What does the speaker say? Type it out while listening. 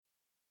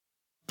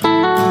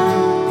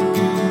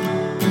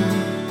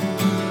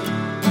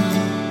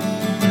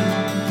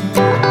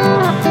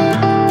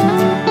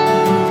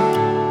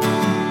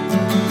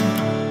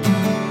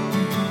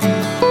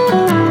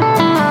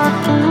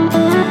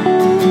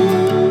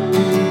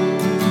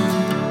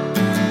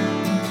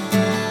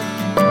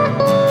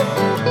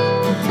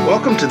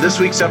Welcome to this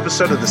week's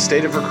episode of The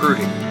State of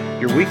Recruiting,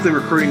 your weekly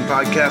recruiting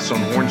podcast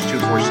on Horns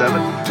 247.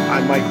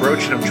 I'm Mike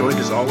Roach, and I'm joined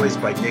as always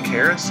by Nick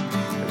Harris.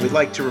 And we'd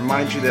like to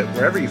remind you that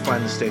wherever you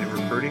find The State of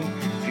Recruiting,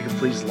 if you can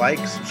please like,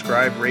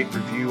 subscribe, rate,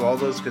 review, all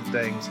those good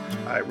things.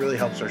 It really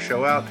helps our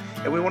show out.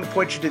 And we want to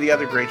point you to the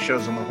other great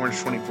shows on the Horns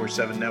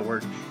 247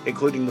 network,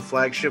 including The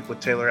Flagship with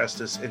Taylor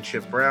Estes and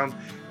Chip Brown,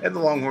 and The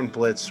Longhorn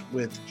Blitz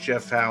with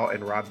Jeff Howe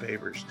and Rod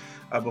Babers.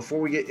 Before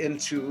we get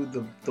into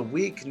the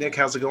week, Nick,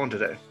 how's it going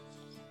today?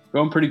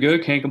 Going pretty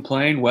good. Can't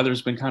complain.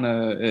 Weather's been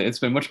it's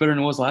been much better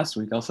than it was last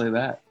week. I'll say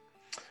that.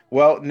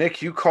 Well,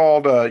 Nick, you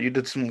called, you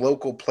did some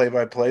local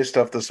play-by-play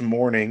stuff this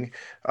morning,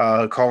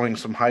 calling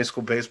some high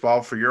school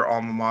baseball for your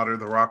alma mater,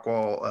 the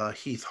Rockwall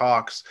Heath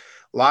Hawks,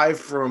 live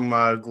from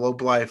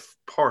Globe Life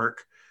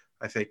Park.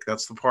 I think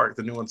that's the park.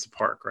 The new one's the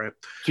park, right?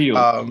 Field.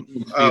 Oh,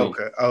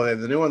 okay. Oh, yeah,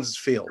 the new one's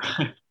field.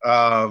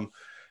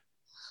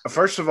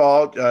 First of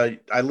all,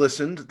 I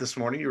listened this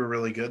morning. You were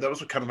really good. That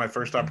was kind of my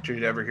first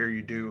opportunity to ever hear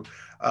you do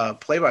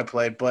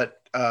play-by-play.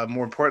 But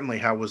more importantly,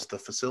 how was the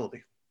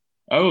facility?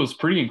 Oh, it was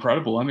pretty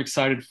incredible. I'm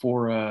excited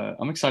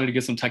to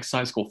get some Texas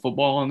high school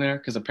football on there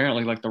because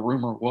apparently, like, the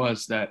rumor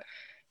was that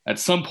at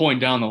some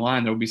point down the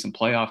line there will be some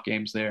playoff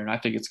games there, and I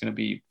think it's going to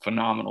be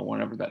phenomenal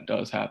whenever that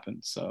does happen.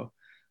 So,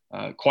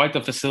 quite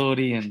the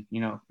facility,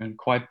 and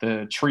quite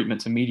the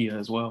treatment to media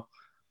as well.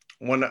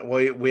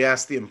 We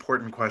asked the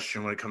important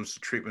question when it comes to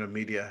treatment of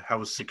media: how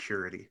was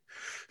security?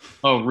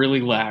 Oh,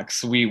 really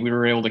lax. We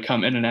were able to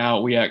come in and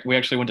out. We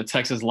actually went to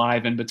Texas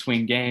Live in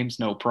between games,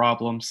 no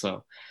problem.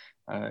 So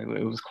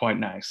it was quite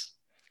nice.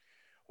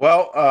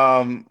 Well,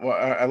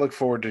 I look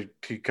forward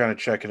to kind of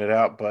checking it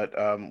out. But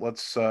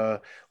let's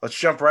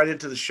jump right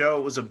into the show.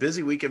 It was a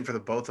busy weekend for the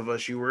both of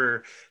us. You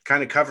were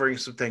kind of covering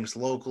some things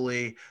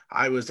locally.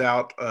 I was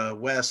out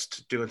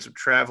west doing some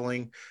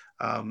traveling.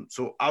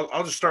 So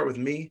I'll just start with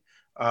me.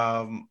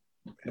 And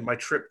my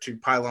trip to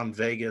Pylon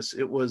Vegas,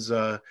 it was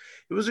a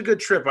good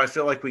trip. I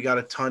feel like we got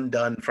a ton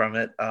done from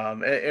it.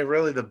 And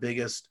really the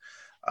biggest,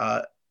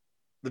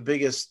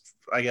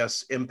 I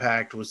guess,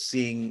 impact was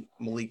seeing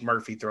Malik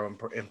Murphy throw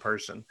in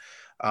person.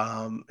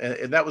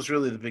 And that was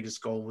really the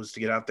biggest goal, was to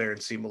get out there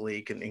and see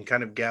Malik and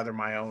kind of gather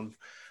my own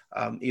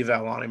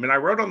eval on him. And I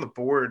wrote on the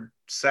board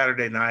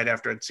Saturday night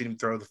after I'd seen him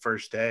throw the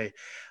first day.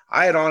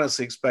 I had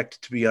honestly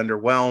expected to be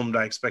underwhelmed.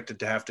 I expected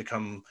to have to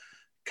come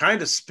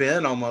kind of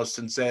spin almost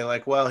and say,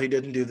 like, well, he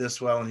didn't do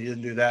this well and he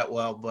didn't do that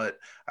well, but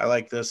I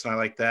like this and I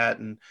like that.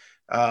 And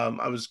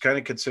I was kind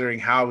of considering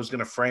how I was going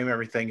to frame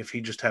everything if he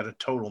just had a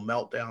total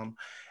meltdown.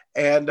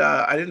 And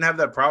I didn't have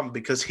that problem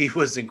because he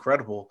was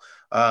incredible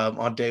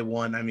on day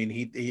one. I mean,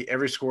 he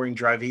every scoring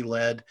drive he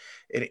led,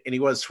 and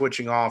he was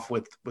switching off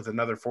with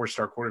another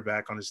 4-star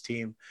quarterback on his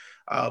team.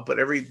 But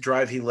every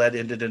drive he led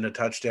ended in a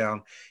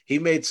touchdown. He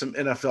made some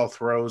NFL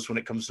throws when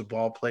it comes to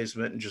ball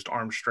placement and just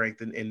arm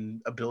strength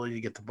and ability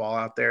to get the ball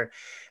out there.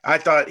 I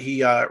thought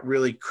he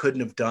really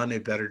couldn't have done a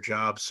better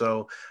job.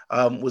 So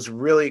was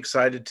really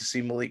excited to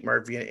see Malik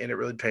Murphy, and it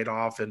really paid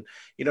off. And,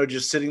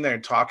 just sitting there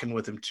and talking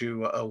with him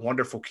too, a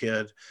wonderful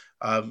kid.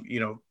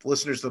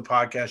 Listeners to the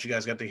podcast, you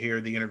guys got to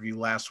hear the interview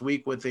last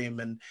week with him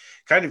and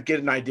kind of get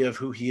an idea of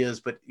who he is.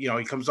 But,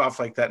 he comes off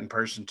like that in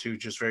person too,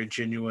 just very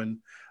genuine.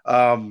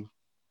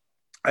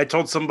 I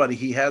told somebody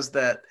he has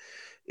that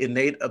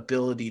innate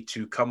ability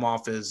to come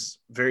off as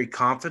very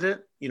confident.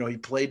 He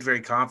played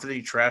very confident.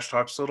 He trash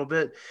talks a little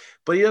bit,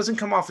 but he doesn't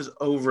come off as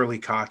overly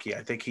cocky.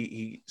 I think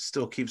he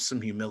still keeps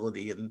some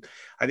humility. And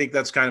I think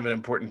that's kind of an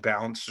important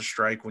balance to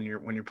strike when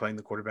you're playing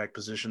the quarterback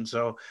position.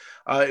 So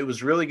it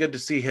was really good to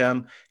see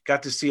him.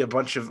 Got to see a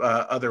bunch of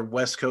other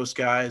West Coast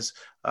guys,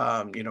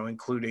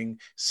 including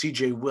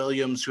CJ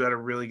Williams, who had a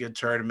really good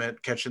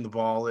tournament catching the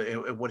ball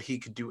and what he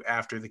could do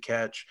after the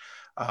catch.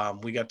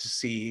 We got to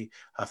see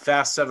a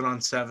fast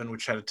 7-on-7,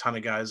 which had a ton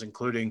of guys,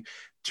 including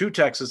 2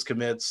 Texas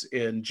commits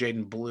in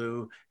Jaden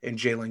Blue and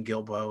Jalen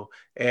Gilbo,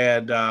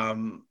 and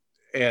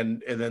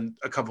then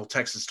a couple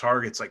Texas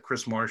targets like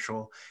Chris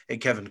Marshall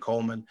and Kevin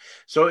Coleman.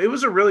 So it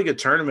was a really good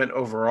tournament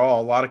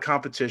overall. A lot of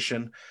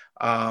competition,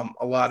 a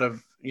lot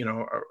of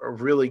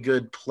really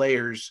good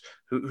players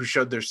who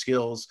showed their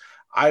skills.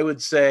 I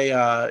would say,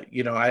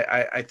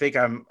 I think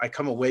I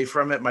come away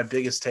from it. My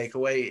biggest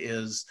takeaway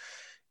is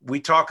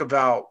we talk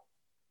about,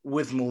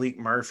 with Malik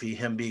Murphy,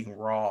 him being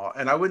raw.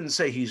 And I wouldn't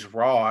say he's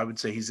raw. I would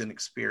say he's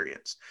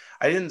inexperienced.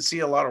 I didn't see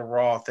a lot of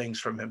raw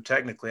things from him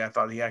technically. I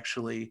thought he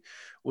actually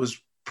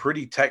was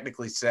pretty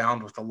technically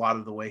sound with a lot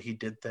of the way he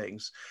did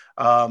things.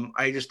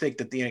 I just think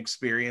that the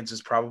inexperience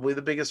is probably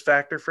the biggest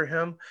factor for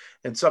him,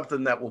 and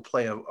something that will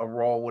play a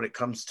role when it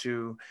comes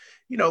to,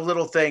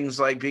 little things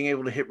like being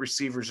able to hit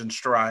receivers in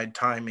stride,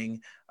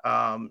 timing,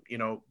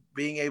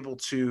 being able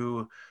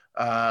to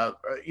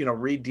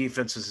read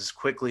defenses as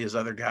quickly as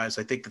other guys.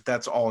 I think that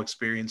that's all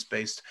experience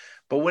based.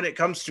 But when it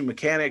comes to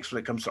mechanics, when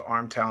it comes to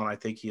arm talent, I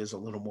think he is a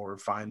little more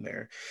refined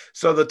there.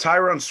 So the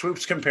Tyrone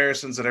Swoops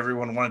comparisons that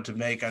everyone wanted to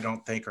make, I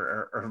don't think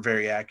are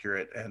very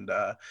accurate. And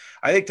I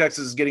think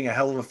Texas is getting a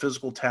hell of a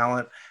physical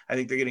talent. I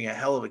think they're getting a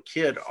hell of a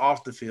kid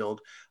off the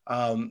field.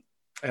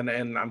 And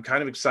I'm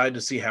kind of excited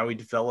to see how he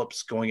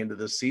develops going into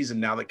this season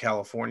now that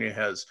California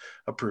has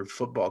approved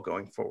football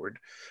going forward.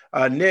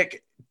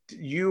 Nick,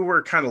 you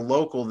were kind of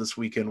local this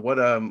weekend. What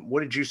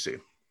did you see?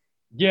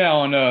 Yeah,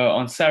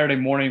 on Saturday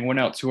morning, went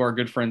out to our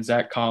good friend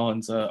Zach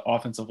Collins,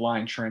 offensive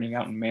line training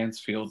out in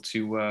Mansfield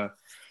to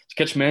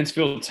catch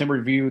Mansfield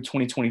Timber View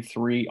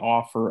 2023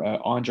 offer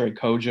Andre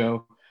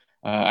Kojo.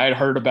 I had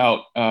heard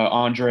about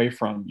Andre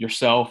from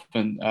yourself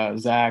and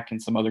Zach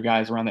and some other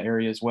guys around the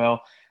area as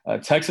well.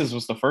 Texas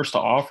was the first to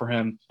offer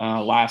him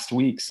last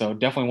week, so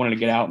definitely wanted to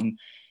get out and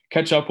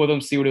catch up with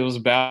him, see what it was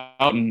about.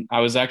 And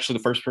I was actually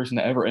the first person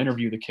to ever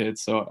interview the kid,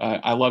 so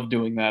I love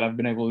doing that. I've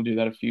been able to do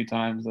that a few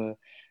times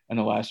in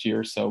the last year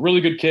or so.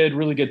 Really good kid,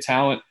 really good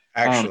talent.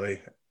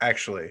 Actually,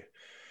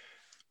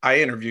 I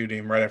interviewed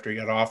him right after he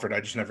got offered.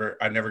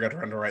 I never got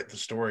around to write the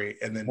story,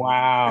 and then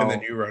Wow.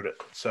 you wrote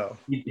it. So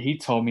He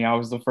told me I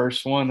was the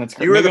first one. That's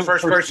you were maybe the I'm the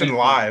first first person in-person.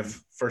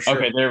 live for sure.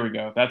 Okay, there we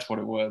go. That's what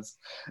it was.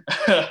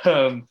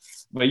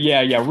 But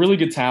yeah, really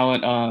good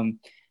talent.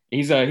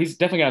 He's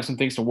definitely got some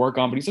things to work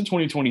on, but he's in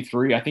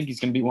 2023. I think he's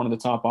going to be one of the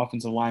top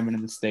offensive linemen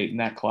in the state in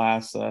that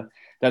class.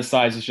 That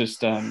size is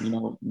just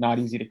not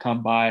easy to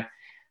come by.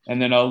 And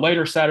then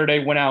later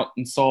Saturday, went out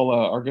and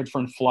saw our good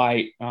friend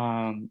Flight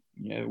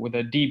with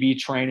a DB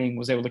training.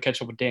 Was able to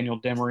catch up with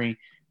Daniel Demery,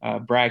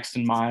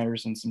 Braxton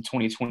Myers, and some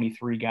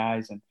 2023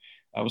 guys. And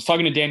I was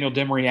talking to Daniel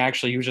Demery.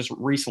 Actually, he was just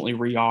recently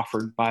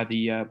reoffered by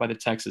the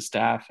Texas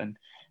staff, and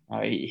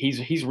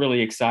he's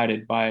really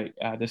excited by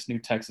this new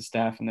Texas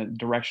staff and the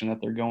direction that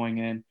they're going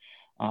in.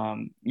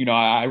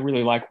 I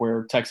really like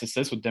where Texas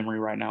sits with Demery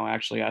right now.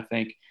 Actually, I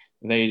think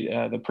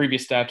the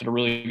previous staff did a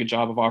really good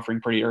job of offering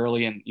pretty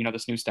early, and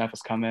this new staff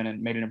has come in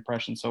and made an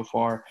impression so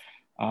far.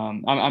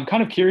 I'm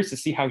kind of curious to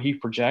see how he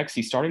projects.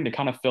 He's starting to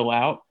kind of fill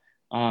out,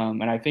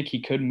 and I think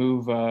he could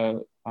move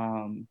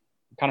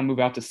move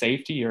out to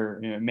safety or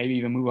maybe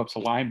even move up to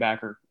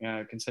linebacker,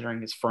 considering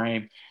his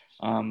frame.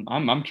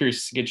 I'm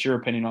curious to get your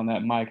opinion on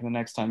that, Mike, the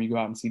next time you go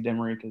out and see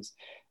Demery, because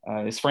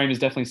his frame is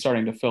definitely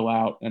starting to fill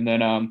out. And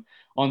then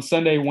on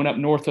Sunday, went up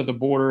north of the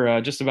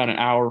border, just about an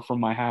hour from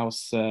my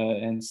house,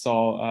 and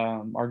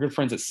saw our good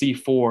friends at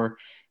C4.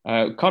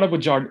 Caught up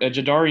with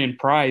Jadarian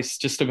Price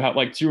just about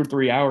like 2 or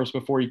 3 hours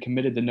before he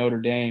committed to Notre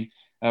Dame.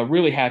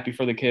 Really happy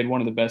for the kid,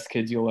 one of the best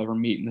kids you'll ever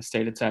meet in the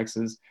state of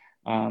Texas.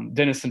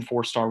 Denison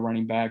 4-star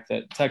running back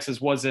that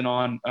Texas wasn't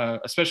on,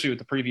 especially with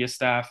the previous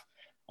staff.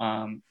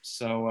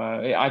 So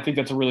I think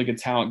that's a really good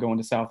talent going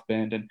to South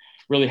Bend, and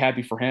really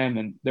happy for him.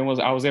 And then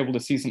I was able to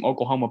see some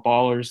Oklahoma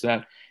ballers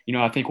that,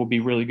 I think will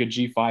be really good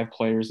G5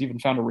 players. Even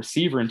found a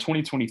receiver in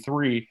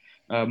 2023,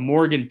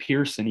 Morgan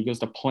Pearson. He goes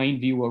to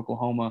Plainview,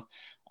 Oklahoma.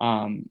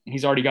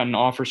 He's already gotten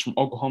offers from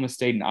Oklahoma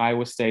State and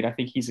Iowa State. I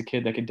think he's a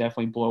kid that could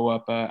definitely blow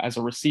up as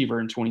a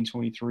receiver in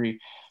 2023.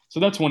 So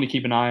that's one to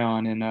keep an eye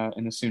on in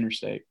the Sooner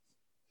State.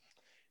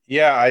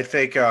 Yeah, I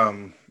think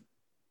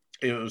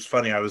it was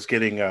funny. I was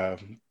getting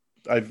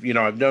I've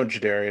known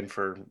Jadarian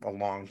for a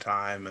long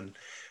time and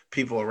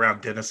people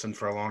around Denison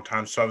for a long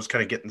time. So I was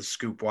kind of getting the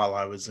scoop while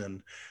I was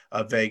in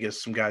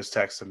Vegas. Some guys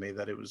texted me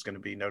that it was going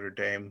to be Notre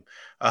Dame.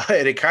 And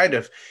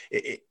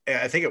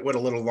I think it went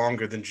a little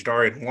longer than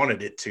Jadarian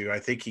wanted it to. I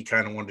think he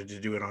kind of wanted to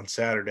do it on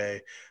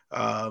Saturday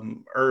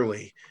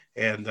early.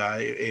 And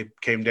it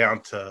came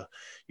down to,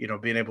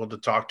 being able to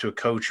talk to a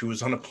coach who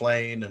was on a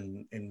plane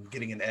and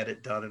getting an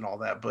edit done and all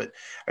that. But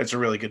it's a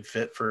really good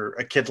fit for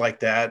a kid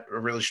like that, a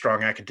really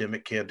strong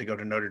academic kid to go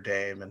to Notre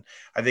Dame. And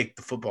I think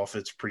the football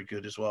fit's pretty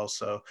good as well.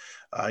 So,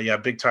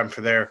 big time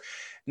for there.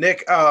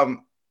 Nick,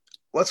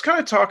 let's kind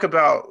of talk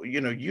about,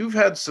 you've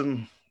had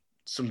some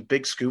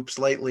big scoops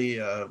lately.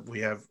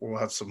 We'll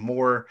have some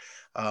more.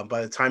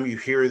 By the time you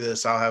hear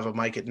this, I'll have a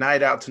Mike at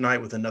Night out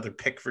tonight with another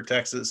pick for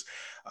Texas.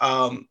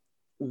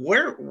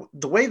 Where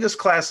the way this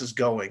class is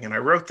going, and I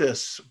wrote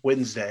this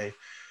Wednesday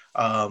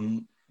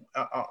on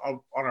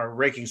our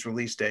rankings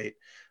release date,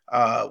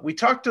 we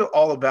talked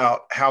all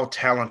about how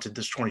talented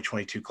this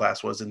 2022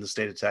 class was in the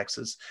state of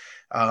Texas.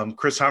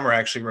 Chris Hummer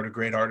actually wrote a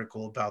great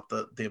article about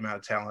the amount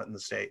of talent in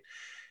the state.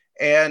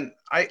 And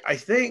I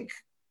think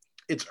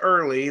it's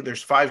early.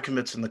 There's 5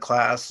 commits in the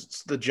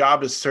class. The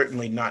job is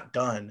certainly not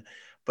done,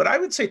 but I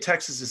would say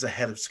Texas is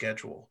ahead of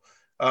schedule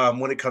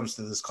when it comes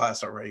to this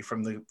class already,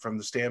 from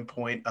the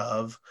standpoint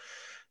of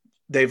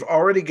they've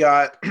already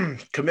got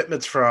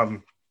commitments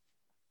from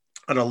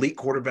an elite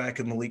quarterback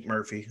in Malik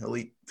Murphy,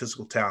 elite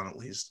physical talent at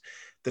least,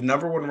 the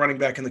number 1 running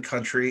back in the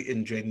country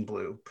in Jaden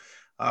Blue,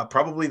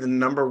 probably the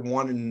number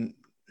 1 in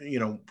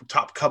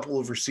top couple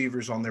of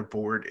receivers on their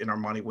board in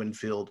Armani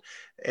Winfield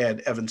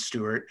and Evan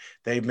Stewart.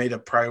 They made a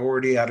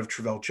priority out of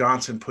Travell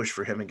Johnson, pushed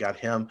for him and got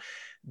him.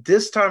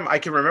 This time I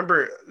can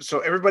remember,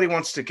 so everybody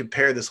wants to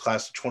compare this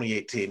class to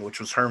 2018,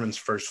 which was Herman's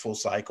first full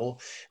cycle.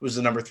 It was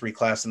the number 3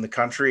 class in the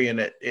country, and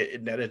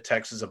it netted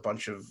Texas a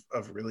bunch of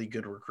really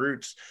good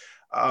recruits.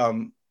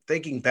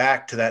 Thinking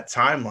back to that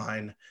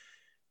timeline,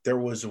 there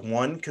was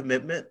 1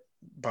 commitment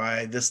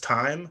by this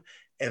time,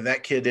 and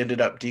that kid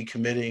ended up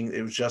decommitting.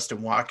 It was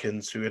Justin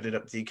Watkins who ended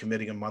up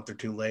decommitting a month or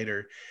 2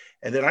 later.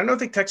 And then I don't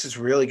think Texas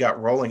really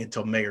got rolling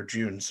until May or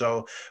June.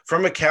 So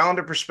from a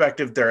calendar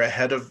perspective, they're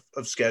ahead of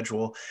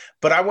schedule.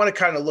 But I want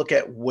to kind of look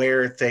at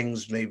where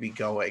things may be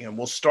going. And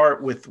we'll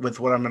start with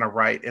what I'm going to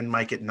write in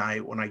Mike at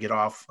Night when I get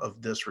off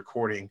of this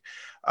recording.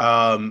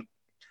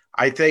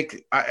 I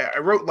think I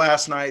wrote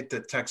last night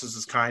that Texas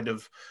is kind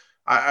of –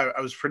 I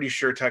was pretty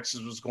sure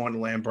Texas was going to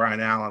land Brian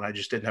Allen. I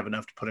just didn't have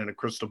enough to put in a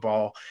crystal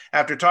ball.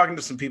 After talking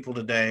to some people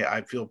today,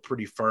 I feel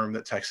pretty firm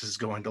that Texas is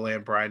going to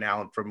land Brian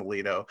Allen from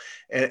Alito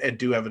and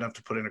do have enough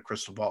to put in a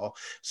crystal ball.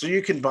 So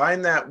you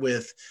combine that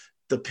with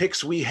the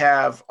picks we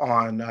have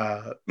on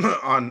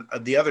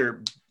the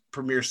other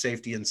premier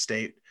safety in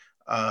state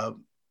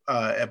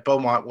at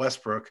Beaumont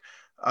Westbrook,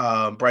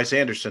 Bryce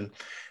Anderson.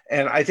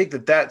 And I think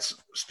that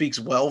speaks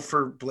well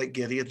for Blake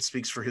Gideon,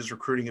 speaks for his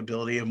recruiting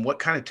ability and what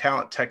kind of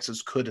talent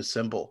Texas could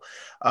assemble.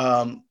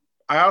 I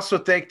also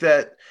think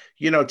that,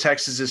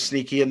 Texas is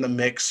sneaky in the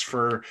mix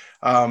for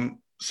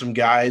some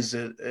guys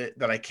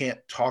that I can't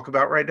talk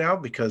about right now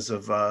because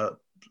of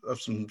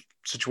some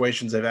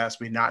situations they've asked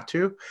me not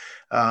to,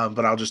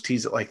 but I'll just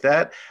tease it like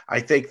that.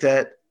 I think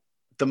that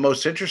the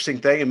most interesting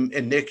thing,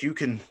 and Nick, you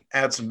can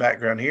add some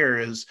background here,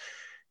 is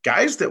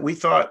guys that we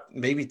thought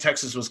maybe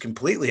Texas was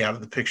completely out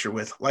of the picture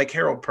with, like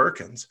Harold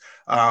Perkins,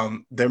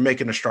 they're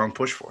making a strong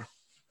push for.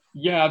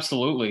 Yeah,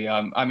 absolutely.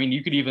 I mean,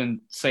 you could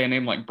even say a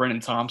name like Brennan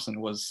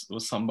Thompson was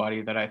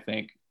somebody that I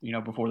think,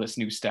 before this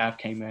new staff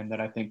came in, that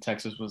I think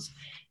Texas was,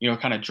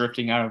 kind of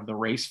drifting out of the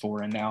race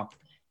for. And now,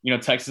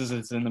 Texas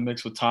is in the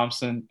mix with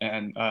Thompson.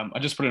 And I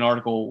just put an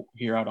article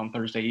here out on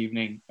Thursday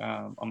evening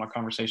on my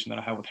conversation that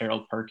I had with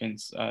Harold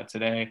Perkins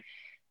today.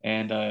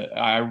 And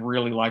I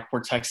really like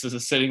where Texas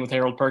is sitting with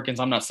Harold Perkins.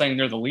 I'm not saying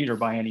they're the leader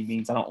by any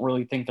means. I don't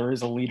really think there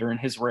is a leader in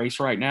his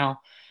race right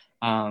now.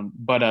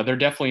 But they're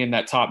definitely in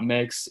that top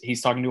mix.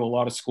 He's talking to a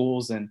lot of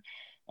schools. And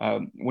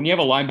when you have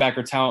a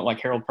linebacker talent like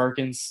Harold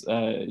Perkins,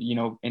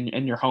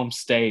 in your home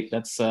state,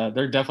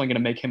 they're definitely going to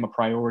make him a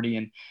priority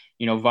and,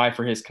 vie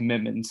for his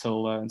commitment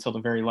until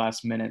the very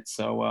last minute.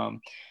 So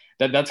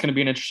that's going to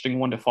be an interesting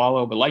one to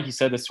follow. But like you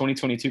said, this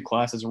 2022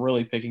 class is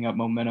really picking up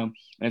momentum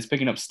and it's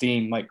picking up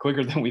steam like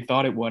quicker than we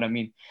thought it would. I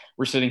mean,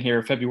 we're sitting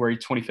here February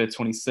 25th,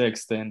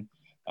 26th,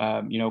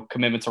 and,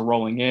 commitments are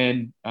rolling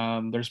in.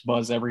 There's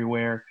buzz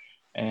everywhere.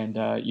 And,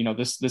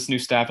 this new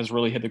staff has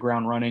really hit the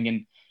ground running,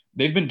 and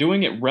they've been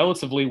doing it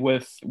relatively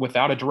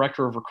without a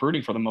director of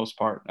recruiting for the most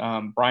part.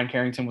 Brian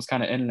Carrington was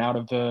kind of in and out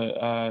of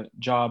the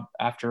job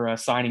after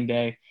signing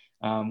day,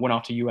 went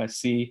off to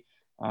USC.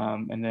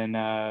 And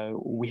then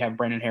we have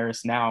Brandon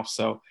Harris now.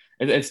 So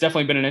it's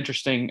definitely been an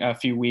interesting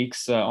few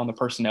weeks on the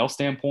personnel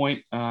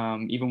standpoint,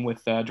 even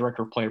with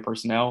director of player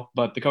personnel.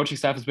 But the coaching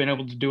staff has been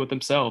able to do it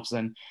themselves.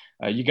 And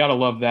you got to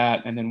love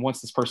that. And then once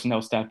this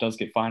personnel staff does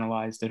get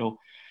finalized,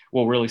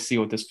 we'll really see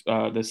what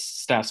this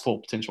staff's full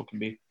potential can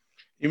be.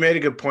 You made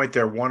a good point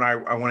there. One, I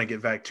want to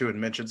get back to and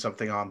mention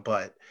something on,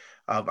 but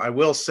I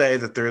will say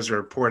that there is a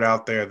report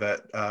out there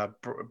that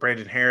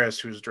Brandon Harris,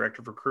 who's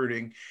director of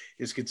recruiting,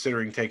 is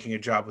considering taking a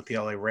job with the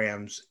LA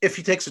Rams. If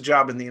he takes a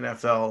job in the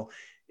NFL,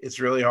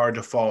 it's really hard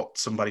to fault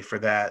somebody for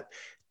that.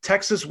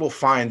 Texas will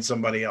find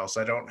somebody else.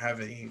 I don't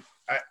have any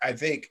 – I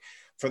think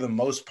for the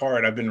most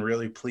part, I've been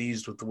really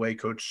pleased with the way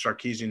Coach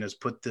Sarkisian has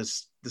put the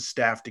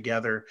staff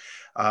together,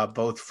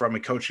 both from a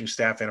coaching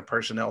staff and a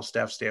personnel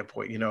staff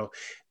standpoint.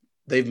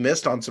 They've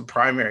missed on some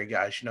primary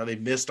guys. They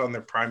missed on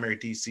their primary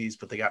DCs,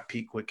 but they got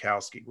Pete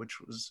Kwiatkowski, which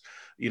was,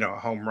 a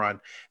home run.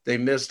 They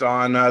missed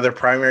on their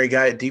primary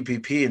guy at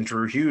DPP and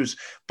Drew Hughes,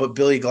 but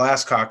Billy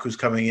Glasscock, who's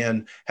coming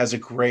in, has a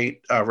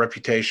great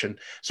reputation.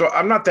 So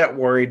I'm not that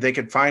worried. They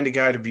could find a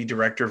guy to be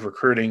director of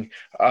recruiting.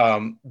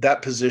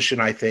 That position,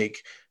 I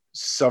think,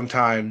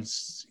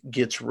 sometimes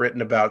gets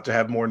written about to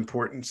have more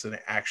importance than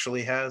it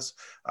actually has.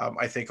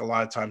 I think a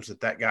lot of times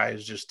that guy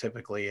is just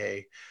typically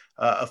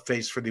a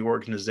face for the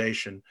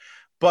organization.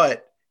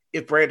 But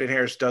if Brandon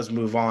Harris does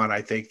move on,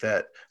 I think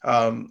that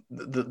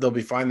they'll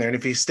be fine there. And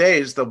if he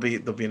stays, they'll be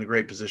in a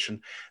great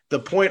position. The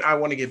point I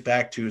want to get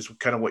back to is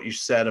kind of what you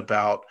said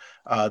about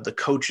the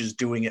coaches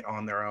doing it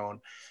on their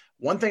own.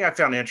 One thing I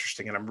found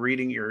interesting, and I'm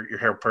reading your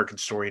Harold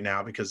Perkins story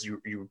now because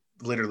you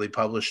literally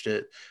published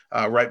it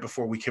right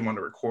before we came on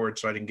to record,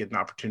 so I didn't get an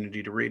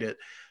opportunity to read it.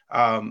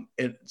 And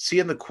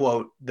seeing the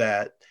quote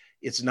that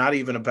it's not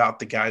even about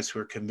the guys who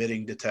are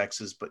committing to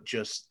Texas, but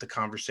just the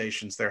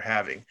conversations they're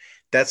having.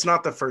 That's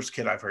not the first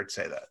kid I've heard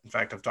say that. In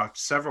fact, I've talked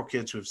to several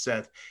kids who have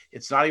said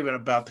it's not even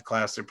about the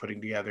class they're putting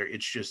together.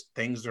 It's just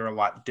things are a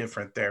lot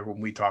different there when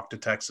we talk to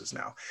Texas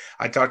now.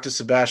 I talked to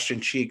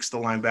Sebastian Cheeks, the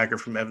linebacker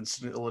from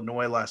Evanston,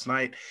 Illinois last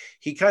night.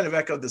 He kind of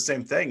echoed the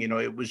same thing.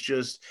 It was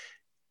just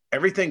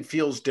everything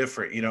feels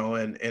different,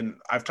 and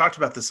I've talked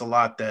about this a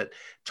lot, that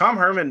Tom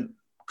Herman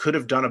could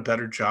have done a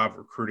better job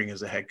recruiting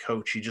as a head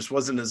coach. He just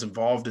wasn't as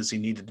involved as he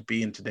needed to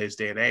be in today's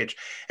day and age.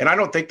 And I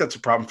don't think that's a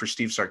problem for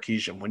Steve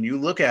Sarkisian. When you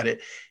look at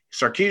it,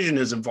 Sarkisian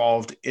is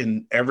involved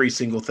in every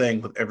single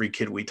thing with every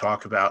kid we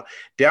talk about,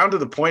 down to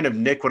the point of,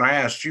 Nick, when I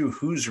asked you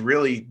who's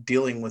really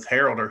dealing with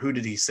Harold or who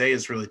did he say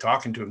is really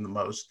talking to him the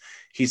most,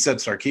 he said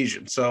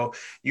Sarkisian. So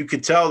you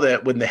could tell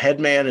that when the head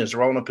man is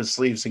rolling up his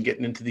sleeves and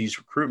getting into these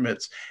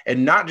recruitments,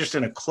 and not just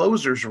in a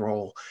closer's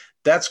role,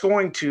 that's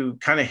going to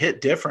kind of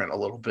hit different a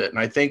little bit. And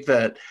I think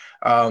that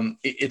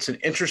it's an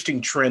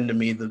interesting trend to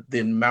me, the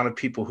amount of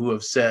people who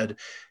have said,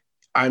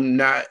 I'm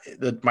not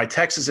that my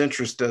Texas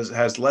interest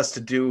has less to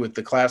do with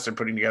the class they're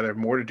putting together,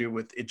 more to do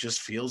with it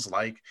just feels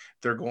like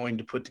they're going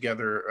to put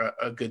together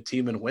a good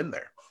team and win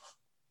there.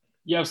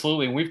 Yeah,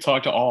 absolutely. And we've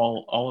talked to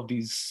all of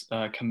these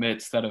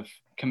commits that have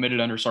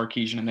committed under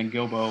Sarkisian, and then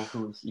Gilbo,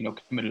 who was,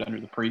 committed under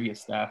the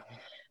previous staff.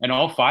 And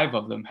all 5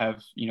 of them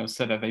have,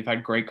 said that they've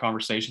had great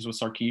conversations with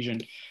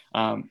Sarkisian.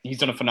 He's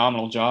done a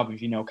phenomenal job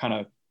of, kind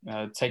of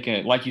taking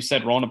it, like you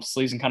said, rolling up the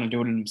sleeves and kind of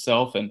doing it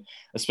himself. And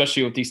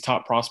especially with these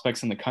top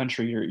prospects in the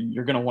country,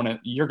 you're going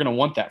to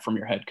want that from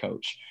your head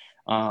coach.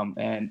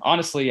 And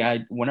honestly,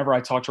 whenever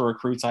I talk to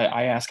recruits,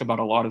 I ask about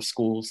a lot of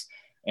schools.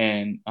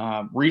 And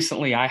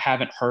recently I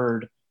haven't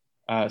heard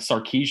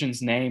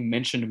Sarkisian's name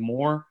mentioned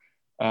more,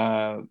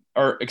 I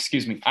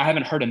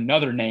haven't heard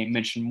another name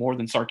mentioned more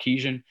than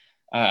Sarkisian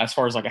as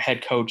far as like a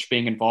head coach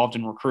being involved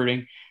in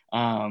recruiting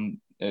than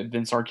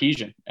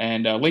Sarkisian.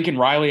 And Lincoln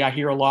Riley, I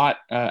hear a lot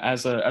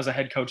as a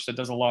head coach that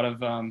does a lot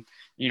of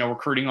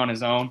recruiting on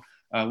his own.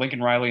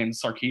 Lincoln Riley and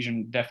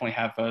Sarkisian definitely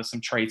have some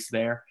traits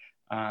there.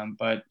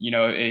 But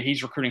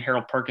he's recruiting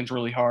Harold Perkins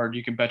really hard.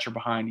 You can bet your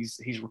behind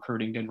he's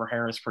recruiting Denver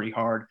Harris pretty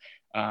hard.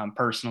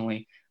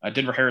 Personally,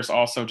 Denver Harris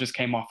also just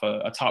came off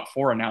a top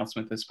 4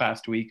 announcement this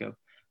past week of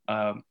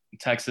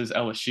Texas,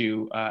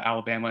 LSU,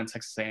 Alabama, and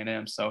Texas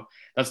A&M. So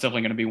that's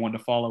definitely going to be one to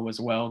follow as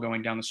well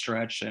going down the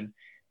stretch. And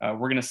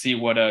we're going to see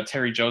what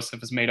Terry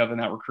Joseph is made of in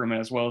that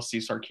recruitment, as well as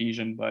Steve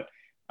Sarkisian. But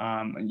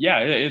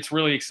it's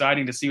really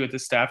exciting to see what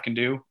this staff can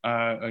do,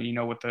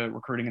 with the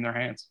recruiting in their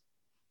hands.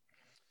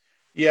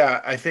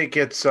 Yeah, I think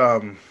it's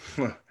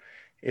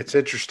it's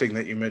interesting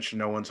that you mentioned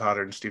no one's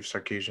hotter than Steve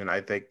Sarkisian.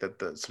 I think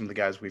that some of the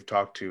guys we've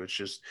talked to, it's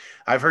just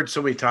I've heard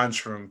so many times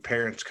from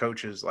parents,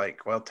 coaches,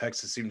 like, well,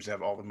 Texas seems to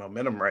have all the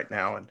momentum right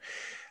now. And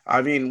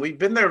I mean, we've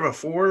been there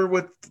before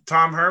with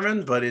Tom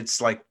Herman, but it's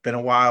like been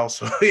a while,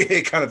 so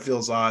it kind of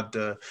feels odd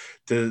to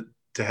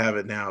have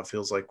it now. It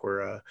feels like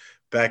we're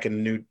back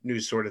in a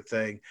new sort of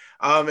thing.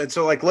 And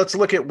so, like, let's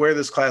look at where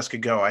this class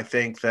could go. I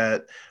think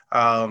that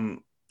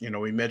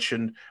we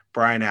mentioned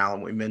Brian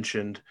Allen, we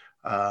mentioned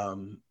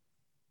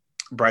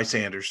Bryce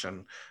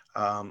Anderson.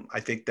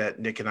 I think that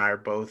Nick and I are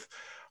both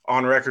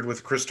on record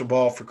with crystal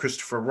ball for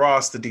Christopher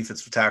Ross, the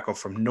defensive tackle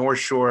from North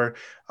Shore,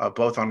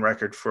 both on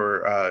record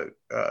for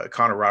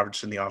Connor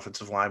Robertson, the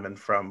offensive lineman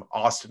from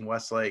Austin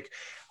Westlake.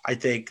 I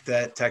think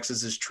that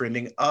Texas is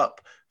trending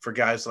up for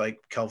guys like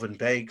Kelvin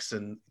Banks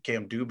and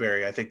Cam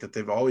Dewberry. I think that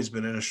they've always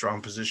been in a strong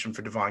position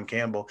for Devon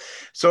Campbell.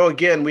 So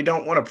again, we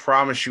don't want to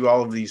promise you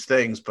all of these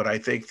things, but I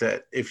think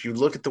that if you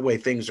look at the way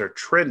things are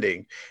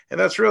trending, and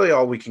that's really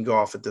all we can go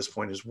off at this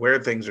point is where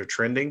things are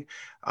trending.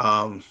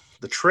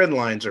 The trend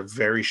lines are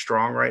very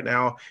strong right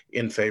now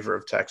in favor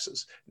of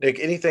Texas. Nick,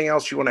 anything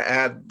else you want to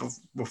add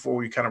before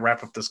we kind of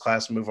wrap up this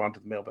class and move on to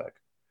the mailbag?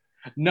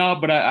 No,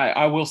 but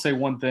I will say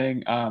one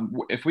thing.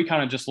 If we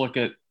kind of just look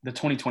at the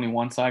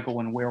 2021 cycle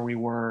and where we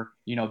were,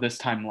 this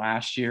time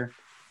last year,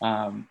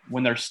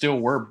 when there still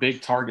were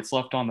big targets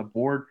left on the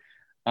board,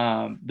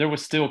 there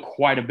was still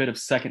quite a bit of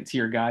second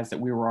tier guys that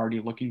we were already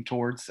looking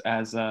towards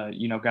as,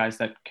 guys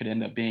that could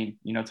end up being,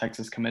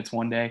 Texas commits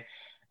one day.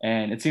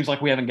 And it seems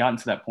like we haven't gotten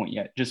to that point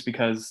yet, just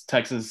because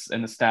Texas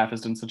and the staff has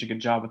done such a good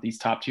job with these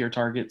top tier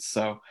targets.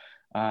 So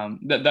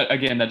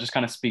that just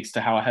kind of speaks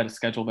to how ahead of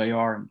schedule they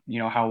are and,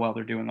 how well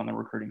they're doing on the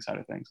recruiting side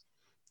of things.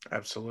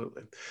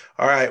 Absolutely.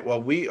 All right.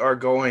 Well, we are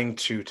going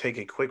to take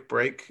a quick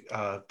break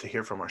to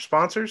hear from our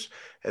sponsors,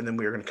 and then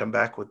we are going to come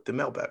back with the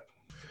mailbag.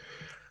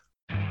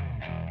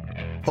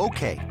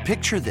 Okay,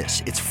 picture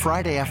this. It's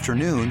Friday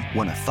afternoon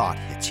when a thought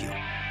hits you.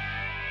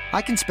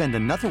 I can spend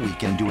another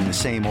weekend doing the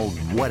same old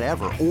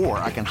whatever, or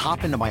I can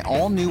hop into my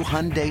all-new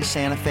Hyundai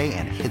Santa Fe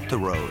and hit the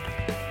road.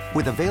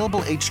 With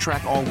available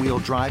H-Track all-wheel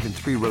drive and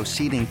 3-row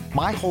seating,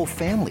 my whole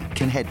family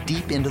can head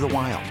deep into the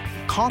wild.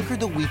 Conquer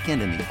the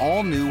weekend in the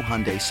all-new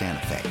Hyundai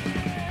Santa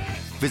Fe.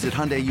 Visit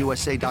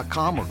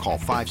HyundaiUSA.com or call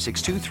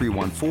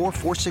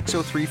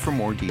 562-314-4603 for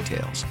more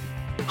details.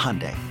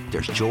 Hyundai,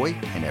 there's joy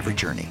in every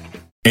journey.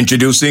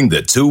 Introducing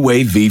the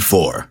Two-Way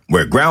V4,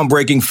 where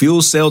groundbreaking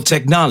fuel cell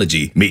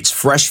technology meets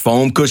fresh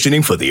foam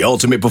cushioning for the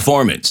ultimate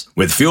performance.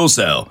 With Fuel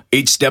Cell,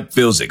 each step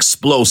feels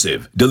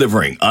explosive,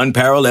 delivering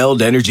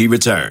unparalleled energy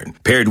return.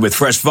 Paired with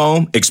fresh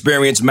foam,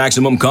 experience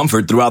maximum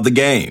comfort throughout the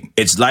game.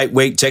 Its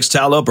lightweight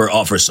textile upper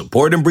offers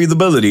support and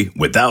breathability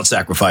without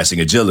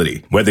sacrificing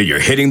agility. Whether you're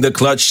hitting the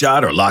clutch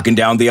shot or locking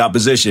down the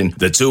opposition,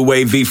 the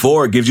Two-Way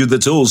V4 gives you the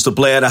tools to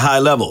play at a high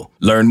level.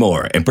 Learn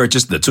more and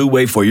purchase the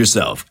Two-Way for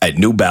yourself at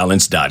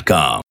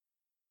NewBalance.com.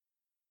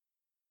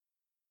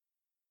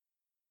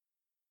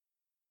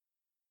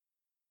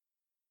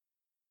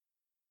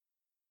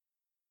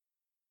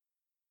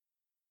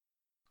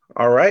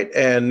 All right,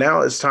 and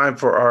now it's time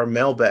for our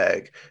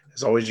mailbag.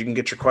 As always, you can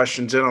get your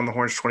questions in on the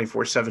Horns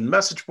 24/7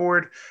 message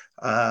board,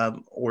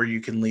 or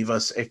you can leave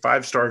us a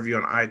 5-star review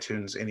on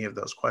iTunes. Any of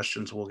those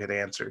questions will get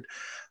answered.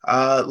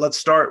 Let's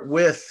start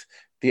with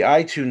the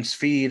iTunes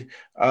feed.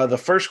 The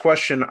first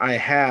question I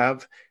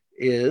have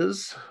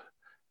is,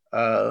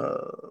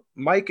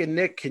 Mike and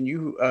Nick, can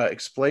you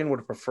explain what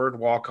a preferred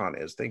walk-on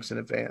is? Thanks in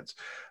advance.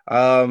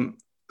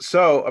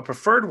 So a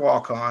preferred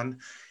walk-on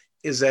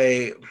is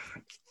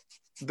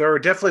there are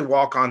definitely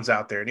walk-ons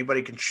out there.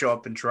 Anybody can show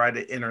up and try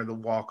to enter the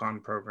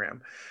walk-on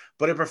program.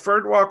 But a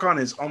preferred walk-on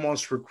is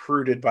almost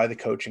recruited by the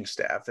coaching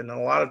staff. And a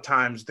lot of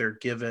times they're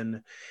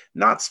given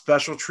not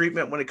special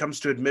treatment when it comes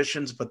to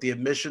admissions, but the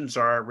admissions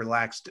are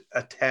relaxed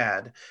a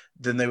tad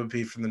than they would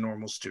be from the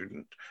normal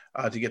student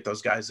to get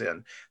those guys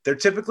in. They're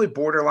typically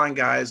borderline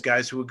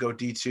guys who would go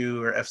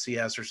D2 or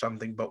FCS or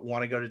something, but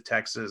want to go to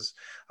Texas.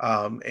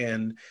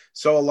 And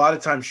so a lot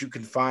of times you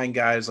can find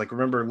guys like,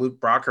 remember Luke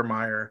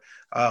Brockermeyer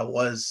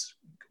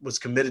was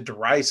committed to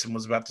Rice and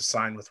was about to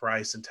sign with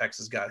Rice, and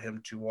Texas got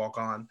him to walk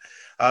on.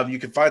 You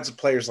can find some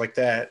players like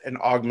that and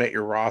augment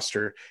your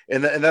roster.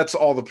 And that's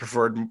all the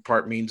preferred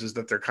part means, is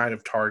that they're kind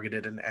of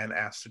targeted and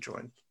asked to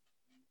join.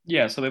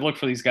 Yeah. So they look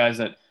for these guys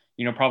that,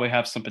 probably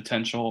have some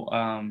potential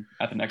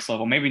at the next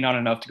level, maybe not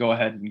enough to go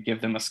ahead and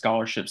give them a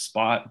scholarship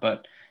spot,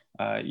 but,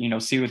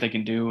 see what they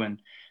can do. And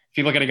if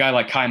you look at a guy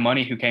like Kai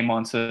Money, who came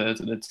onto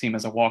the team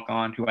as a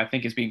walk-on, who I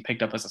think is being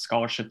picked up as a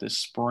scholarship this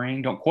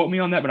spring. Don't quote me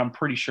on that, but I'm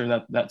pretty sure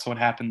that that's what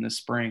happened this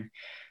spring.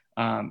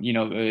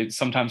 It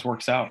sometimes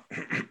works out.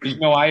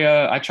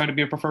 I tried to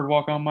be a preferred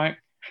walk-on, Mike.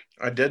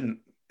 I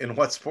didn't. In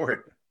what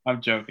sport? I'm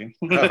joking.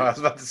 I was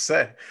about to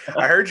say.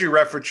 I heard you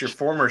reference your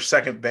former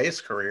second base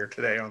career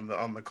today on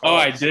the call. Oh,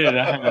 I did.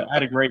 I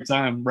had a great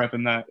time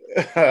repping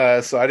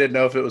that. So I didn't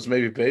know if it was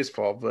maybe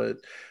baseball, but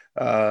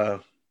all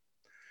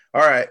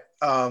right.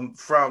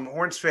 From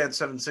Horns fan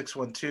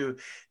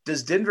 7612,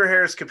 does Denver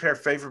Harris compare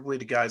favorably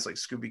to guys like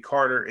Scooby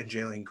Carter and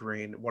Jalen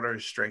Green? What are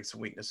his strengths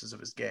and weaknesses of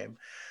his game?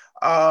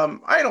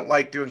 I don't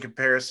like doing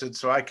comparisons,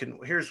 so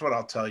here's what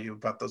I'll tell you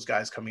about those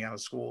guys coming out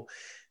of school.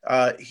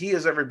 He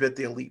is every bit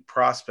the elite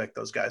prospect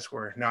those guys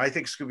were. Now, I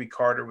think Scooby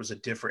Carter was a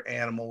different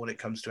animal when it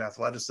comes to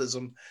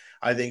athleticism.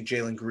 I think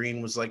Jalen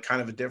Green was like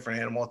kind of a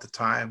different animal at the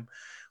time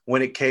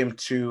when it came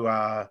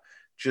to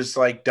just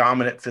like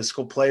dominant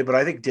physical play. But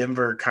I think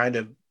Denver kind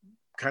of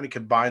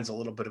combines a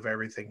little bit of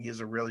everything. He's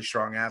a really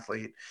strong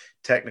athlete,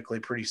 technically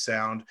pretty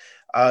sound.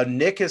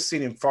 Nick has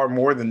seen him far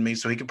more than me,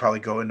 so he could probably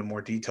go into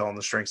more detail on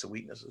the strengths and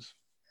weaknesses.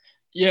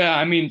 Yeah,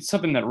 I mean,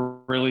 something that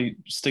really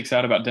sticks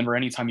out about Denver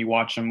anytime you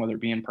watch him, whether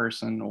it be in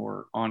person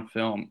or on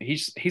film,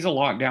 he's a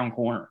lockdown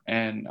corner.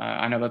 And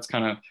I know that's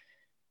kind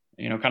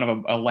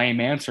of a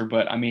lame answer,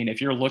 but I mean, if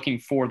you're looking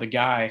for the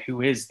guy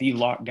who is the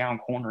lockdown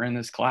corner in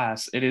this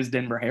class, it is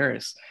Denver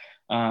Harris.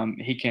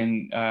 He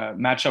can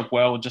match up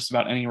well with just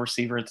about any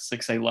receiver at the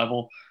 6A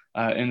level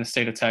in the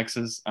state of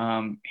Texas.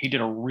 He did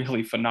a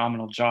really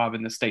phenomenal job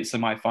in the state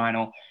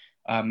semifinal,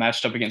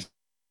 matched up against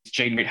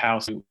Jaden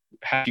Greathouse, who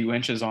had a few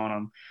inches on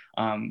him.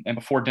 And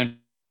before Denver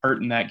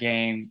hurt in that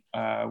game,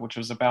 which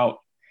was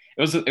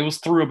it was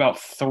through about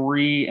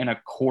 3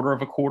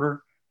 1/4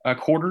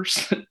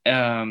 quarters.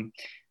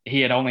 He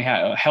had only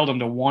held him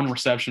to 1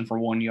 reception for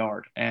 1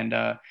 yard. And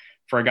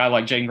for a guy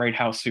like Jaden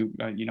Greathouse, who,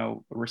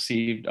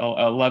 received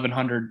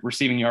 1,100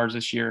 receiving yards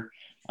this year,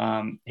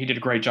 he did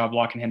a great job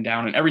locking him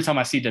down. And every time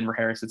I see Denver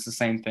Harris, it's the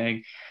same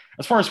thing.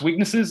 As far as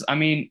weaknesses, I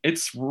mean,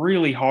 it's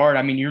really hard.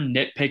 I mean, you're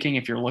nitpicking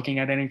if you're looking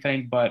at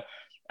anything, but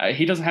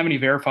he doesn't have any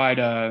verified,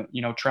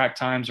 track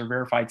times or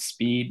verified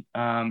speed.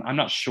 I'm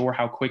not sure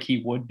how quick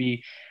he would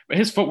be, but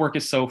his footwork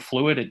is so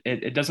fluid.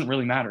 It doesn't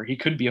really matter. He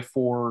could be a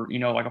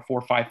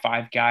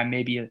 4.55 guy,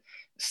 maybe a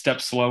step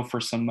slow for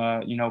some,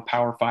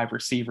 power 5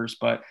 receivers.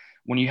 But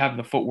when you have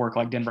the footwork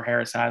like Denver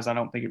Harris has, I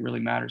don't think it really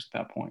matters at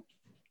that point.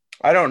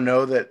 I don't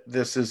know that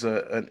this is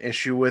an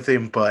issue with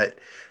him, but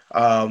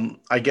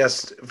I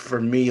guess for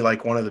me,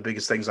 like one of the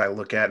biggest things I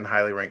look at in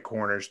highly ranked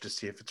corners to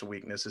see if it's a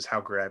weakness is how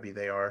grabby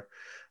they are.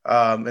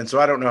 And so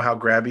I don't know how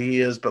grabby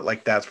he is, but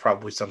like that's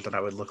probably something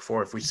I would look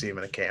for if we see him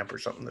in a camp or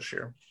something this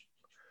year.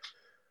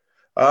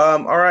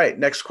 All right,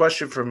 next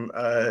question from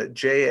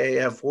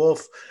JAF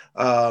Wolf.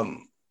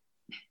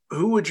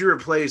 Who would you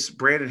replace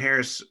Brandon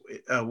Harris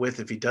with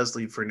if he does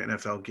leave for an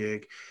NFL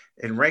gig?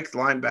 And rank the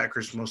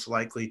linebackers most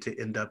likely to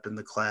end up in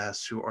the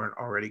class who aren't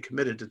already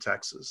committed to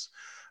Texas.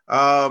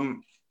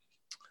 It'll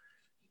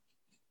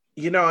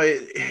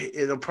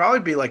probably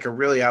be like a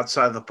really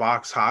outside of the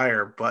box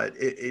hire, but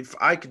if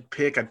I could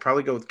pick, I'd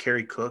probably go with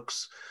Kerry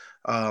Cooks,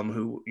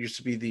 who used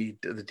to be the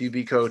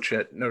DB coach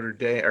at Notre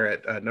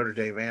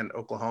Dame and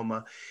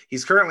Oklahoma.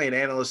 He's currently an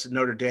analyst at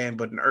Notre Dame,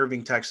 but an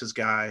Irving, Texas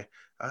guy.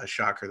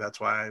 Shocker. That's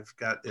why I've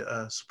got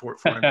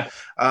support for him.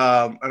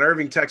 An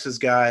Irving, Texas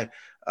guy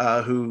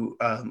who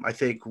I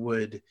think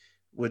would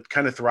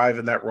kind of thrive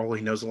in that role.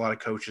 He knows a lot of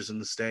coaches in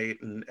the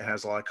state and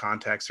has a lot of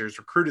contacts there. He's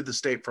recruited the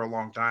state for a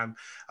long time.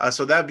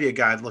 So that'd be a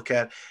guy I'd look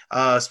at.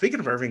 Speaking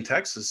of Irving,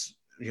 Texas,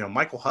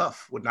 Michael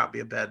Huff would not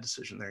be a bad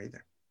decision there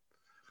either.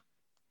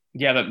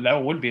 Yeah,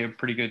 that would be a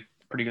pretty good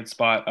pretty good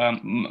spot.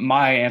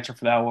 My answer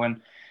for that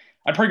one,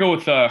 I'd probably go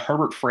with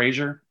Herbert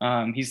Frazier.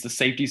 He's the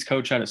safeties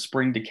coach out of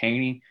Spring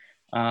Decaney.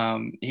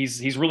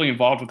 He's really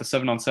involved with the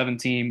 7-on-7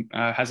 team.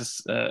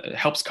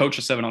 Helps coach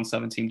a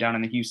 7-on-7 team down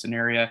in the Houston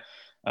area.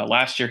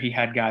 Last year, he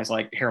had guys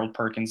like Harold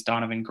Perkins,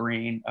 Donovan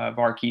Green,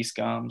 Varkey's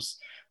Gums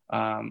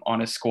on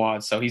his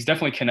squad. So he's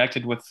definitely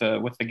connected with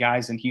the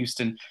guys in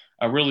Houston.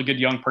 A really good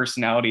young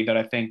personality that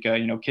I think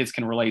kids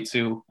can relate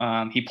to.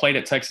 He played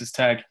at Texas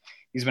Tech.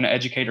 He's been an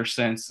educator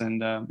since,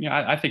 and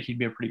I think he'd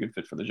be a pretty good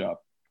fit for the job.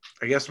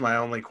 I guess my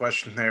only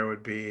question there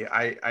would be,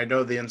 I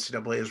know the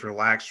NCAA has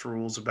relaxed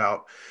rules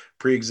about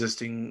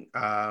pre-existing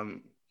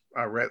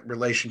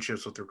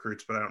relationships with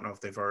recruits, but I don't know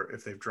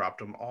if they've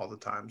dropped them all the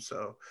time,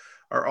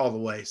 or all the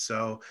way.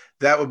 So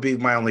that would be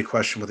my only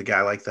question with a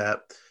guy like that.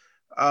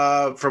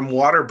 From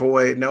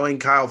Waterboy, knowing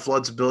Kyle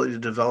Flood's ability to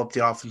develop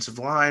the offensive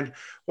line,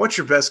 what's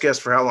your best guess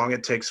for how long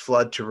it takes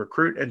Flood to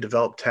recruit and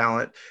develop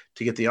talent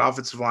to get the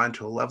offensive line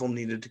to a level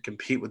needed to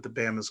compete with the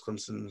Bamas,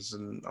 Clemsons,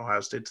 and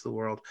Ohio States of the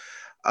world?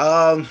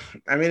 I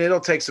mean, it'll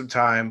take some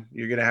time.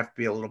 You're going to have to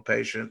be a little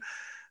patient.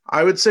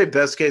 I would say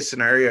best case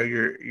scenario,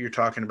 you're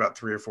talking about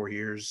 3 or 4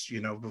 years,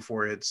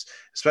 before it's,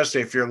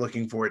 especially if you're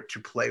looking for it to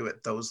play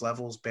with those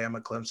levels,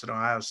 Bama, Clemson,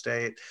 Ohio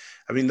State.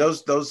 I mean,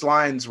 those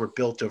lines were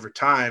built over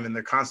time, and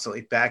they're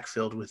constantly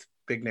backfilled with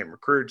big name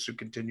recruits who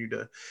continue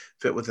to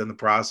fit within the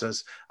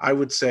process. I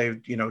would say,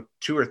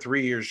 2 or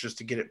 3 years just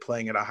to get it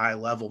playing at a high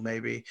level,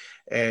 maybe.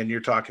 And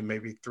you're talking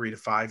maybe 3 to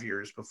 5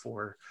 years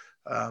before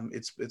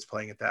it's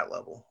playing at that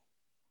level.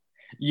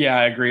 Yeah,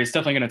 I agree. It's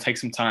definitely going to take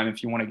some time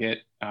if you want to get,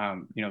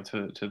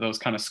 to those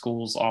kind of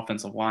schools'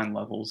 offensive line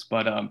levels.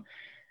 But, I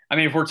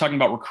mean, if we're talking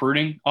about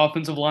recruiting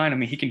offensive line, I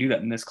mean, he can do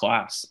that in this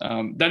class.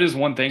 That is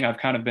one thing I've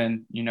kind of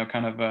been,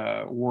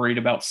 worried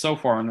about so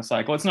far in the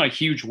cycle. It's not a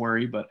huge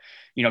worry, but,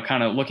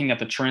 kind of looking at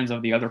the trends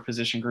of the other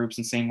position groups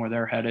and seeing where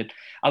they're headed,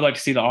 I'd like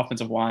to see the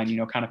offensive line,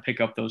 kind of pick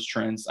up those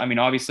trends. I mean,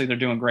 obviously they're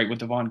doing great with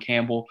Devon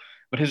Campbell,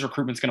 but his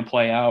recruitment's going to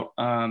play out.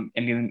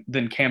 And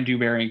then Cam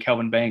Dewberry and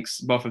Kelvin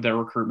Banks, both of their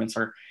recruitments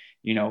are,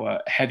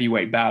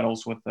 heavyweight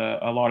battles with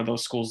a lot of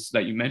those schools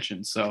that you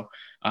mentioned. So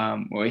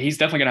he's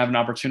definitely going to have an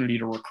opportunity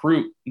to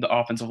recruit the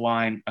offensive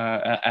line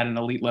at an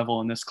elite level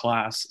in this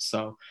class.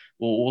 So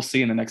we'll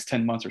see in the next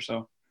 10 months or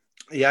so.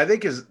 Yeah, I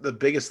think the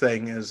biggest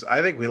thing is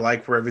I think we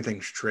like where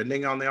everything's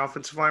trending on the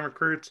offensive line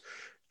recruits.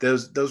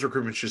 Those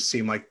recruitments just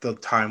seem like the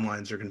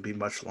timelines are going to be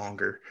much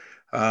longer.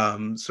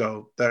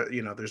 So that,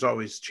 there's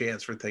always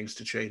chance for things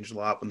to change a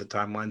lot when the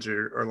timelines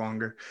are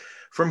longer.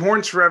 From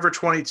Horns Forever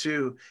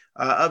 22,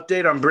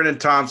 update on Brennan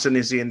Thompson.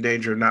 Is he in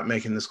danger of not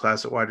making this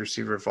class at wide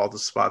receiver if all the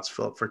spots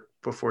fill up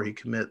before he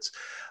commits?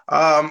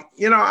 I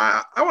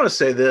want to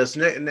say this.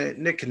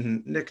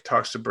 Nick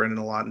talks to Brennan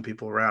a lot and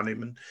people around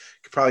him and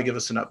could probably give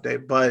us an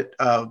update. But,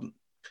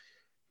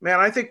 man,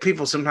 I think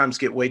people sometimes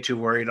get way too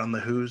worried on the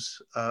who's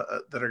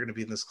that are going to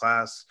be in this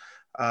class.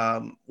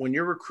 When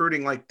you're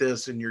recruiting like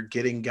this and you're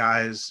getting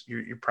guys,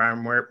 your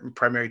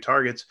primary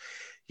targets,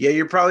 yeah,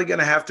 you're probably going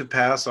to have to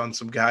pass on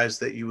some guys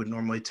that you would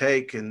normally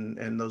take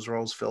and those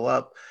roles fill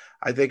up.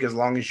 I think as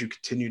long as you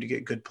continue to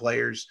get good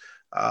players,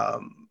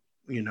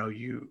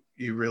 you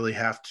really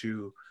have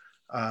to,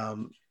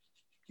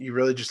 you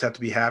really just have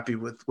to be happy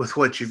with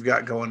what you've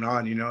got going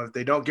on. If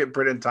they don't get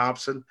Brennan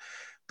Thompson,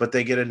 but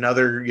they get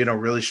another,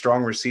 really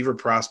strong receiver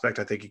prospect,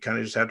 I think you kind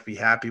of just have to be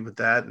happy with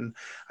that. And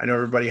I know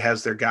everybody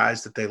has their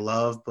guys that they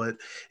love, but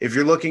if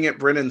you're looking at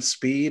Brennan's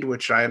speed,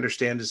 which I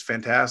understand is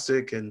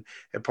fantastic, and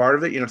part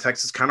of it,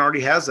 Texas kind of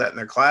already has that in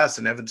their class,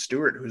 and Evan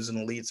Stewart, who's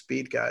an elite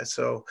speed guy.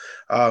 So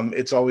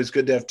it's always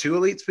good to have 2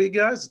 elite speed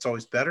guys. It's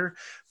always better.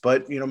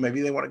 But,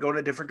 maybe they want to go in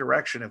a different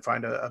direction and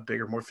find a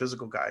bigger, more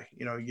physical guy.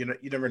 You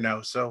never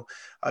know. So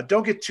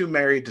don't get too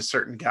married to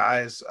certain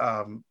guys.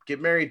 Get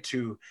married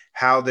to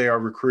how they are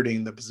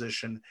recruiting the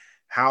position,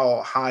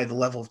 how high the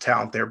level of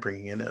talent they're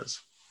bringing in is.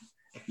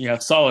 Yeah,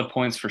 solid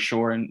points for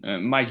sure.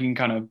 And Mike, you can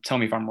kind of tell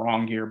me if I'm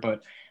wrong here,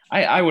 but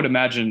I would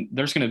imagine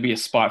there's going to be a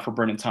spot for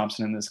Brennan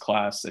Thompson in this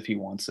class if he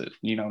wants it,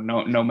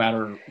 no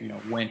matter,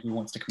 when he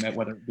wants to commit,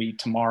 whether it be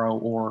tomorrow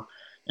or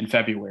in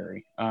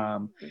February.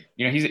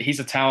 He's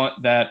a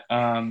talent that,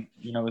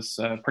 is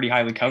pretty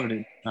highly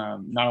coveted,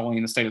 not only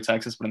in the state of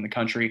Texas, but in the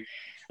country.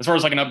 As far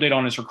as like an update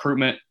on his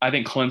recruitment, I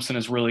think Clemson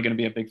is really going to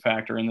be a big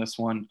factor in this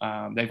one.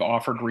 They've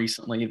offered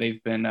recently.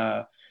 They've been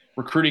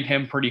recruiting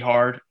him pretty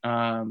hard.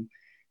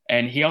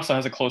 And he also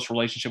has a close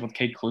relationship with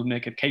Cade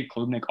Klubnik. If Cade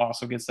Klubnik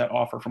also gets that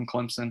offer from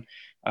Clemson,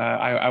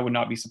 I would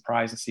not be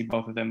surprised to see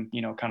both of them,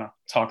 kind of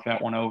talk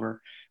that one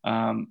over.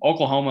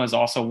 Oklahoma is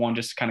also one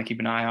just to kind of keep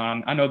an eye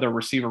on. I know their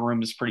receiver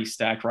room is pretty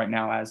stacked right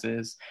now as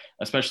is,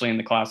 especially in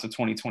the class of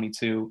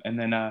 2022. And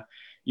then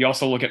you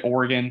also look at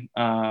Oregon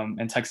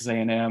and Texas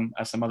A&M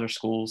as some other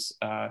schools.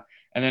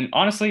 And then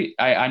honestly,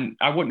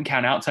 I wouldn't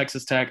count out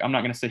Texas Tech. I'm not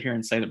going to sit here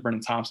and say that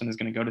Brennan Thompson is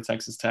going to go to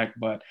Texas Tech,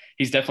 but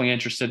he's definitely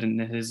interested in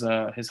his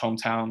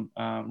hometown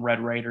Red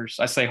Raiders.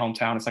 I say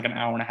hometown, it's like an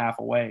hour and a half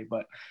away,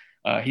 but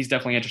he's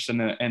definitely interested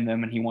in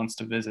them and he wants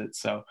to visit.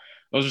 So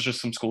those are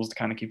just some schools to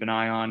kind of keep an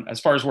eye on. As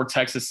far as where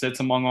Texas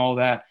sits among all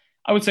that,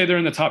 I would say they're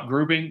in the top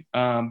grouping,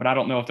 but I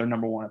don't know if they're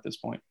number one at this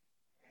point.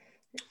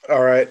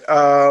 All right.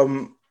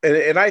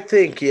 And I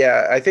think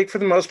for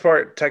the most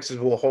part, Texas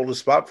will hold a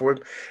spot for him.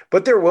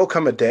 But there will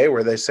come a day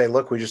where they say,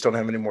 look, we just don't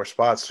have any more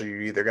spots. So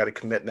you either got to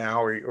commit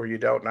now or you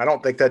don't. And I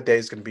don't think that day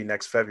is going to be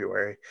next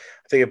February.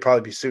 I think it'd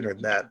probably be sooner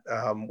than that.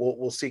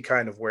 We'll see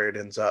kind of where it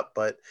ends up.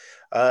 But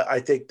I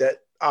think that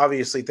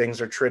obviously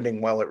things are trending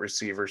well at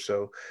receiver.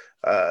 So,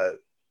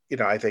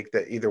 I think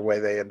that either way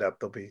they end up,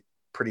 they'll be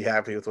pretty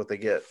happy with what they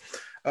get.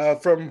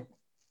 From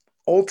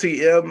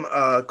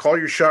OTM, call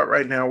your shot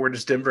right now. Where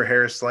does Denver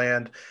Harris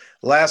land?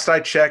 Last I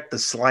checked, the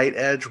slight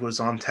edge was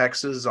on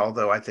Texas,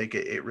 although I think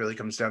it really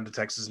comes down to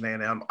Texas and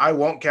A&M. I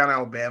won't count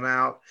Alabama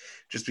out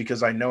just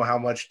because I know how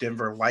much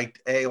Denver liked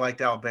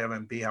Alabama,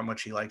 and B, how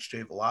much he likes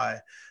Jay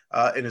Valai,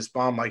 and his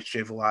mom likes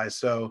Jay Valai.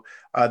 So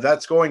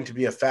that's going to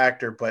be a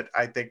factor, but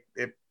I think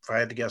if I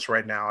had to guess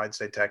right now, I'd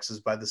say Texas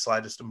by the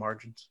slightest of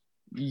margins.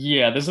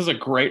 Yeah, this is a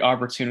great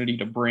opportunity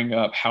to bring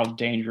up how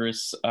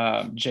dangerous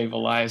Jay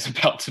Valai is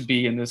about to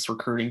be in this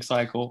recruiting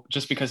cycle,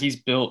 just because he's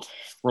built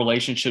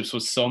relationships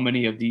with so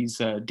many of these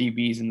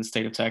DBs in the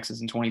state of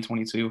Texas in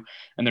 2022,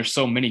 and there's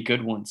so many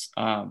good ones.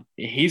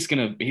 He's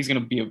gonna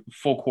be a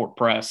full court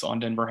press on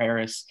Denver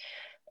Harris,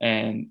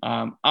 and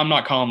I'm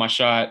not calling my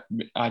shot.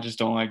 I just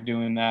don't like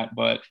doing that,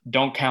 but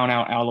don't count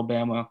out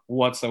Alabama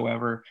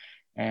whatsoever,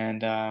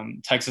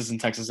 and Texas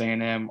and Texas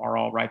A&M are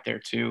all right there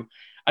too.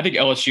 I think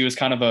LSU is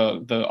kind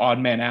of the odd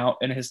man out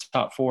in his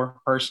top four,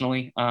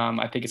 personally.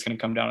 I think it's going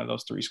to come down to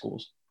those three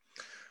schools.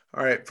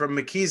 All right. From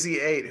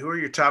McKeezy8, who are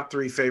your top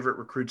three favorite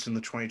recruits in the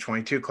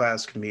 2022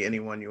 class? Can be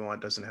anyone you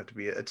want. Doesn't have to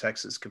be a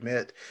Texas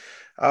commit.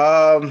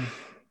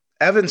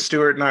 Evan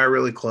Stewart and I are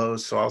really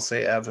close, so I'll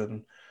say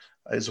Evan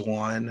is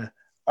one.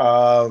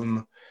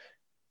 Malik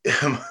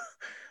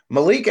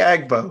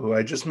Agbo, who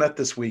I just met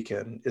this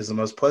weekend, is the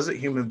most pleasant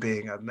human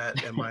being I've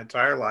met in my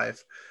entire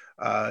life.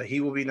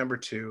 He will be number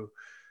two.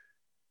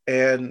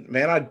 And,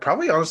 man, I'd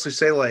probably honestly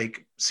say,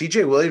 like,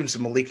 C.J. Williams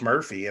and Malik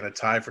Murphy in a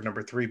tie for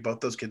number three. Both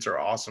those kids are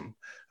awesome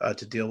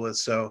to deal with.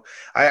 So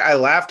I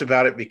laughed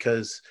about it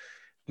because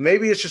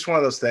maybe it's just one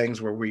of those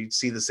things where we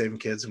see the same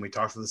kids and we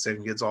talk to the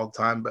same kids all the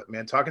time. But,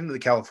 man, talking to the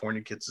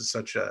California kids is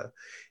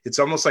it's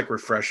almost like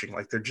refreshing.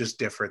 Like, they're just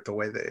different the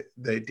way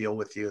they deal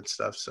with you and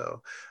stuff.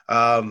 So,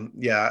 I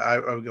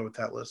would go with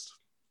that list.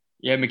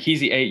 Yeah,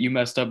 McKeezy8, you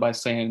messed up by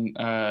saying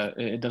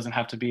it doesn't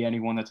have to be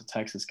anyone that's a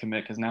Texas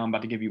commit, because now I'm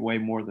about to give you way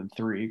more than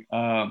three.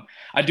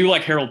 I do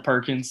like Harold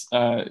Perkins.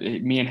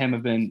 Me and him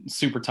have been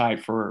super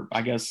tight for,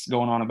 I guess,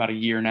 going on about a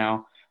year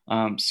now.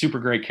 Super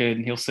great kid,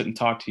 and he'll sit and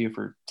talk to you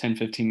for 10,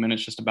 15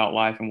 minutes just about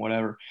life and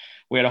whatever.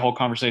 We had a whole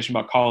conversation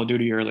about Call of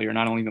Duty earlier, and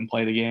I don't even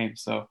play the game.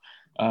 So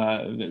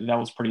that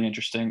was pretty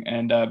interesting.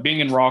 And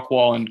being in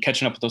Rockwall and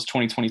catching up with those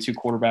 2022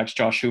 quarterbacks,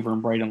 Josh Hoover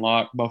and Braden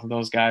Locke, both of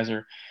those guys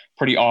are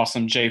pretty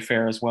awesome. Jay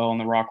Fair as well in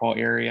the Rockwall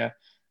area.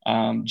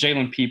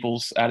 Jalen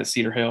Peoples out at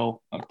Cedar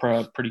Hill, a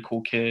pretty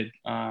cool kid.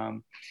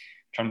 Trying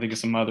to think of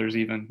some others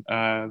even.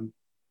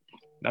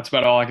 That's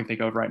about all I can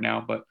think of right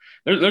now. But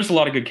there's a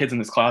lot of good kids in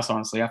this class,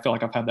 honestly. I feel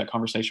like I've had that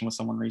conversation with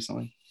someone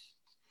recently.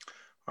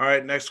 All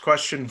right, next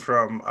question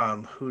from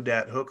Who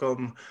Dat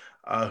Hookem.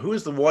 Who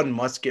is the one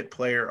must-get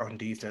player on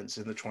defense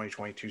in the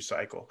 2022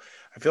 cycle?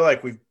 I feel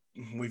like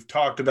we've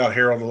talked about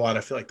Harold a lot.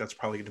 I feel like that's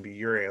probably going to be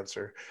your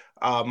answer.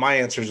 My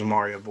answer is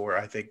Amari Abor.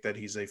 I think that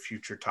he's a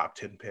future top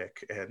 10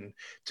 pick. And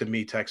to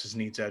me, Texas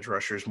needs edge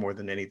rushers more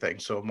than anything.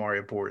 So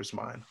Amari Abor is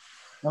mine.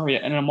 Oh, yeah.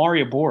 And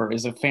Amari Abor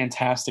is a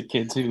fantastic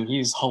kid, too.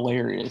 He's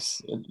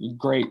hilarious.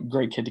 Great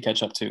kid to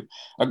catch up to.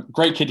 A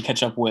great kid to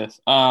catch up with.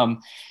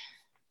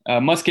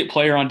 Must-get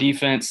player on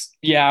defense.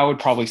 Yeah, I would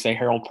probably say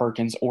Harold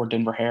Perkins or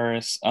Denver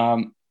Harris.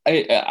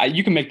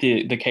 You can make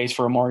the case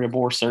for Amari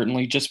Abor,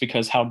 certainly, just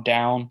because how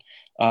down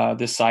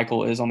this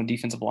cycle is on the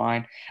defensive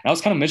line. And I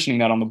was kind of mentioning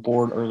that on the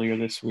board earlier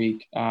this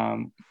week.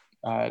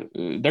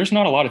 There's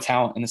not a lot of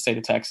talent in the state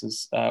of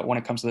Texas when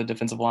it comes to the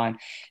defensive line.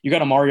 You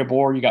got Amari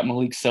Abor, you got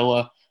Malik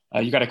Silla,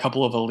 you got a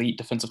couple of elite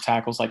defensive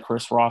tackles like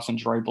Chris Ross and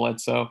Dre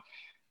Bledsoe.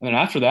 And then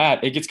after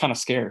that, it gets kind of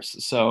scarce.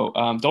 So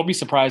don't be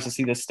surprised to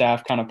see this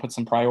staff kind of put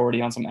some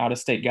priority on some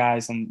out-of-state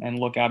guys and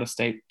look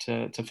out-of-state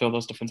to fill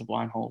those defensive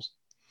line holes.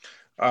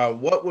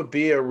 What would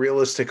be a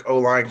realistic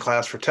O-line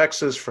class for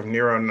Texas from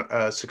Nero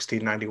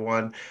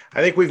 1691?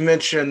 I think we've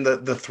mentioned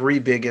the three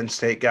big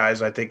in-state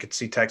guys. I think could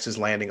see Texas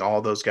landing all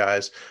those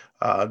guys.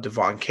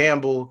 Devon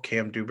Campbell,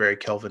 Cam Dewberry,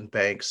 Kelvin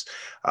Banks.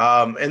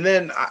 And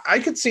then I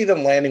could see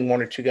them landing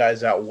one or two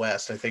guys out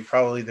west. I think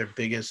probably their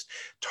biggest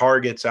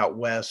targets out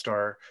west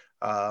are,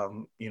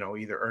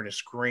 either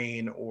Ernest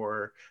Green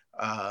or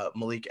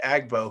Malik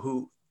Agbo,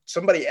 who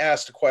somebody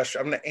asked a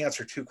question. I'm going to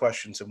answer two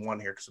questions in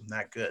one here because I'm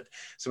that good.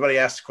 Somebody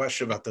asked a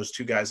question about those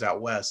two guys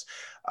out west.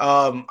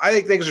 I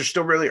think things are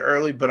still really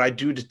early, but I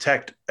do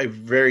detect a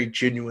very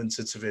genuine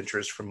sense of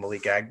interest from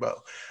Malik Agbo.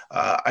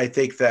 I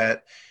think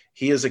that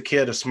he is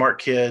a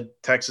smart kid.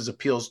 Texas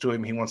appeals to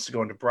him. He wants to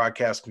go into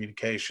broadcast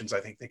communications. I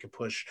think they could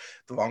push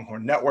the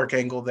Longhorn Network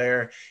angle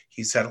there.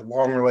 He's had a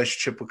long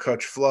relationship with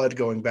Coach Flood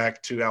going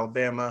back to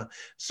Alabama.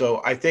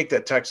 So I think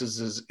that Texas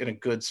is in a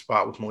good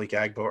spot with Malik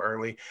Agbo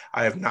early.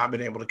 I have not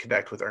been able to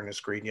connect with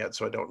Ernest Green yet,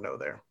 so I don't know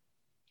there.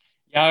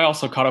 Yeah, I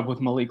also caught up with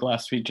Malik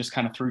last week, just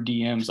kind of through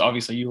DMs.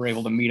 Obviously, you were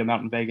able to meet him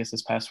out in Vegas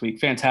this past week.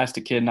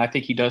 Fantastic kid, and I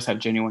think he does have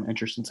genuine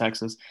interest in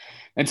Texas.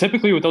 And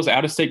typically with those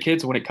out-of-state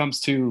kids, when it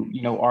comes to,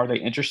 are they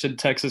interested in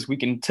Texas, we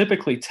can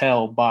typically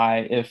tell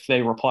by if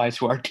they reply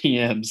to our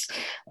DMs.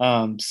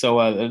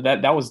 So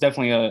that was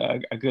definitely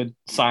a good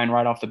sign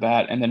right off the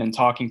bat. And then in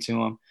talking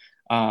to him,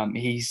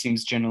 he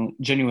seems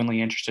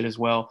genuinely interested as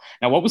well.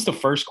 Now, what was the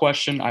first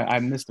question? I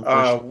missed the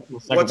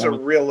first. What's a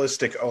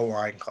realistic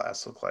O-line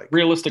class look like?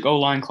 Realistic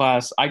O-line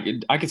class.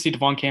 I could see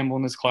Devon Campbell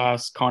in this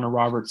class, Connor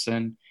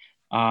Robertson.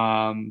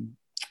 I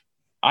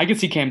could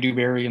see Cam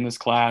Dewberry in this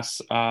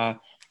class.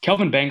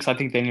 Kelvin Banks, I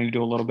think they need to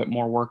do a little bit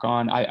more work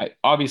on. I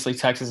obviously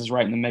Texas is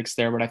right in the mix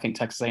there, but I think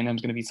Texas A&M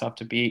is going to be tough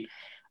to beat.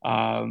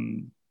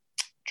 Trying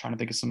to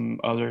think of some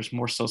others,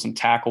 more so some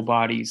tackle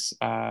bodies.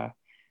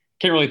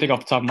 Can't really think off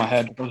the top of my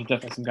head, but those are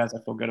definitely some guys I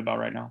feel good about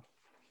right now.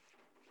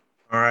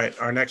 All right.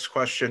 Our next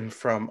question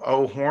from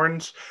O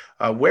Horns.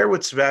 Where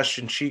would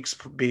Sebastian Cheeks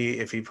be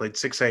if he played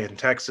 6A in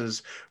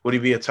Texas? Would he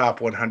be a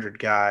top 100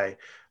 guy?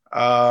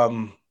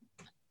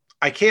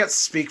 I can't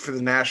speak for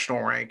the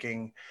national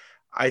ranking.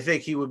 I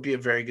think he would be a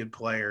very good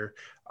player.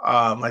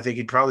 I think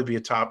he'd probably be a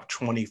top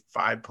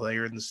 25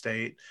 player in the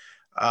state.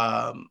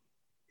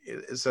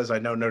 It says, I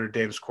know Notre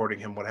Dame's courting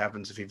him. What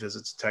happens if he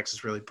visits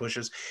Texas really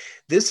pushes?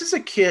 This is a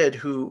kid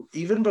who,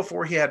 even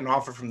before he had an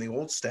offer from the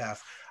old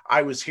staff,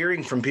 I was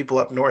hearing from people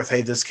up north,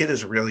 hey, this kid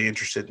is really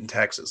interested in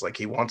Texas. Like,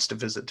 he wants to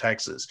visit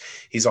Texas.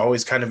 He's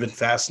always kind of been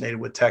fascinated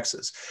with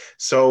Texas.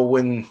 So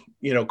when,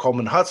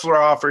 Coleman Hutzler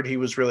offered, he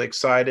was really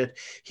excited.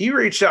 He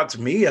reached out to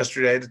me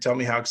yesterday to tell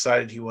me how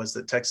excited he was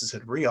that Texas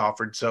had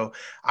reoffered. So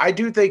I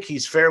do think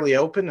he's fairly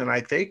open, and I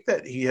think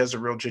that he has a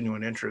real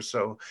genuine interest.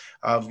 So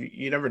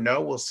you never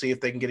know. We'll see if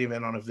they can get him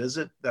in on a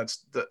visit.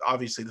 That's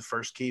obviously the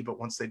first key. But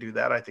once they do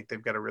that, I think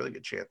they've got a really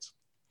good chance.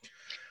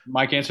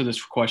 Mike answered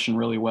this question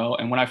really well.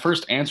 And when I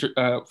first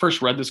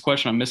read this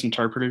question, I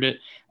misinterpreted it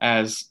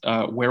as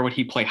where would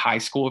he play high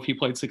school if he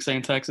played 6A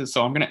in Texas?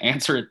 So I'm going to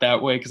answer it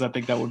that way because I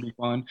think that would be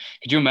fun.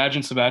 Could you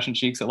imagine Sebastian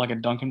Cheeks at like a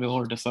Duncanville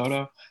or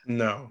DeSoto?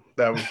 No,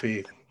 that would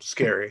be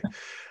scary.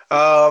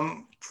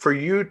 For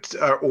you,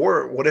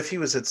 or what if he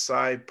was at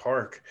Cy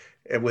Park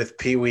with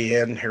Pee Wee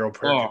and Harold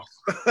Perkins?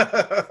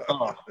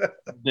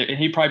 And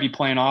he'd probably be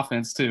playing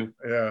offense too.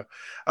 Yeah.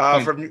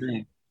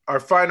 Our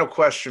final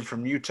question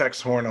from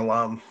UTEX Horn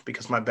alum,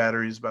 because my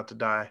battery is about to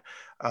die.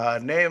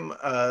 Name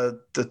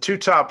the two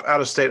top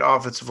out-of-state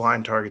offensive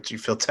line targets you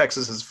feel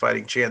Texas has a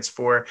fighting chance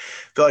for. I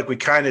feel like we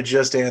kind of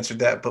just answered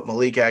that, but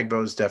Malik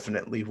Agbo is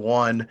definitely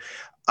one.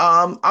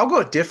 I'll go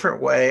a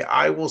different way.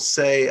 I will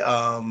say,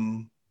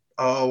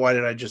 why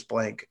did I just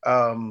blank?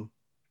 The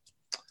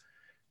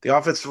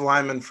offensive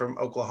lineman from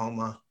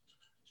Oklahoma,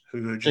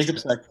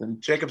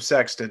 Jacob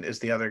Sexton is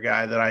the other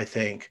guy that I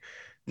think.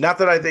 Not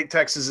that I think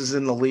Texas is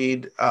in the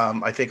lead.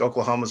 I think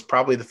Oklahoma is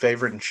probably the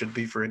favorite and should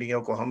be for any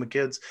Oklahoma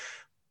kids.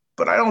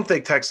 But I don't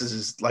think Texas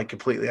is like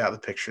completely out of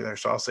the picture there,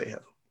 so I'll say him.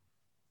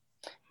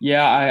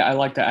 Yeah, I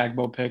like the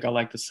Agbo pick. I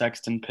like the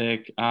Sexton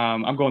pick.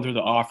 I'm going through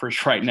the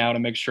offers right now to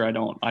make sure I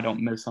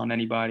don't miss on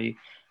anybody.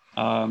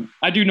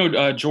 I do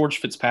know George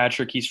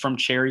Fitzpatrick. He's from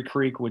Cherry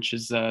Creek, which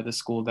is the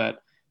school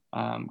that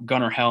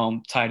Gunnar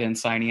Helm, tight end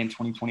signee in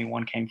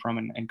 2021, came from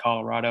in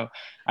Colorado.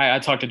 I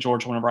talked to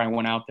George whenever I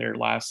went out there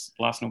last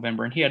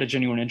November, and he had a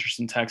genuine interest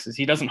in Texas.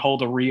 He doesn't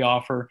hold a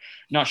reoffer.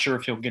 Not sure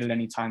if he'll get it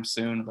anytime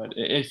soon, but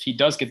if he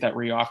does get that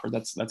reoffer,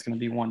 that's going to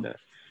be one to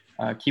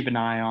keep an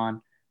eye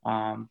on.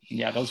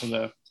 Those are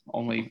the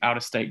only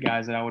out-of-state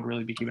guys that I would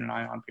really be keeping an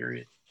eye on,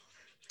 period.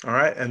 All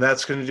right, and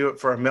that's going to do it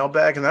for our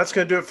mailbag, and that's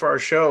going to do it for our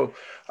show.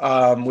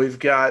 We've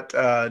got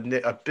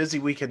a busy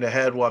weekend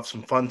ahead. We'll have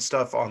some fun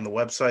stuff on the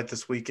website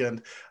this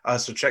weekend,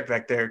 so check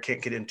back there.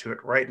 Can't get into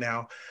it right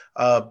now.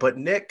 But,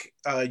 Nick,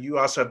 you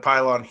also have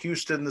Pylon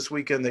Houston this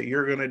weekend that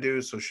you're going to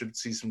do, so should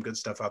see some good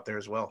stuff out there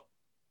as well.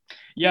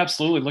 Yeah,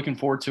 absolutely. Looking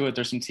forward to it.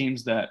 There's some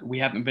teams that we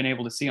haven't been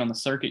able to see on the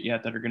circuit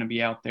yet that are going to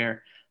be out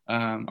there.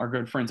 Our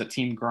good friends at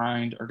Team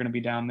Grind are going to be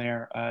down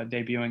there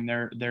debuting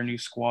their new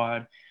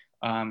squad.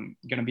 Going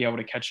to be able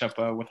to catch up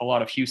with a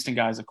lot of Houston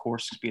guys, of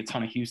course. There's going to be a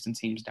ton of Houston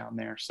teams down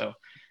there. So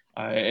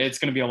it's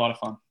going to be a lot of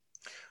fun.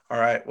 All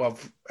right. Well,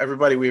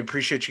 everybody, we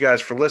appreciate you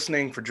guys for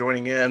listening, for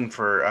joining in,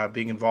 for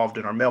being involved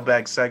in our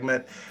mailbag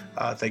segment.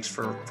 Thanks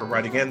for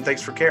writing in.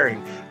 Thanks for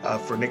caring.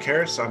 For Nick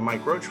Harris, I'm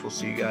Mike Roach. We'll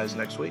see you guys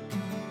next week.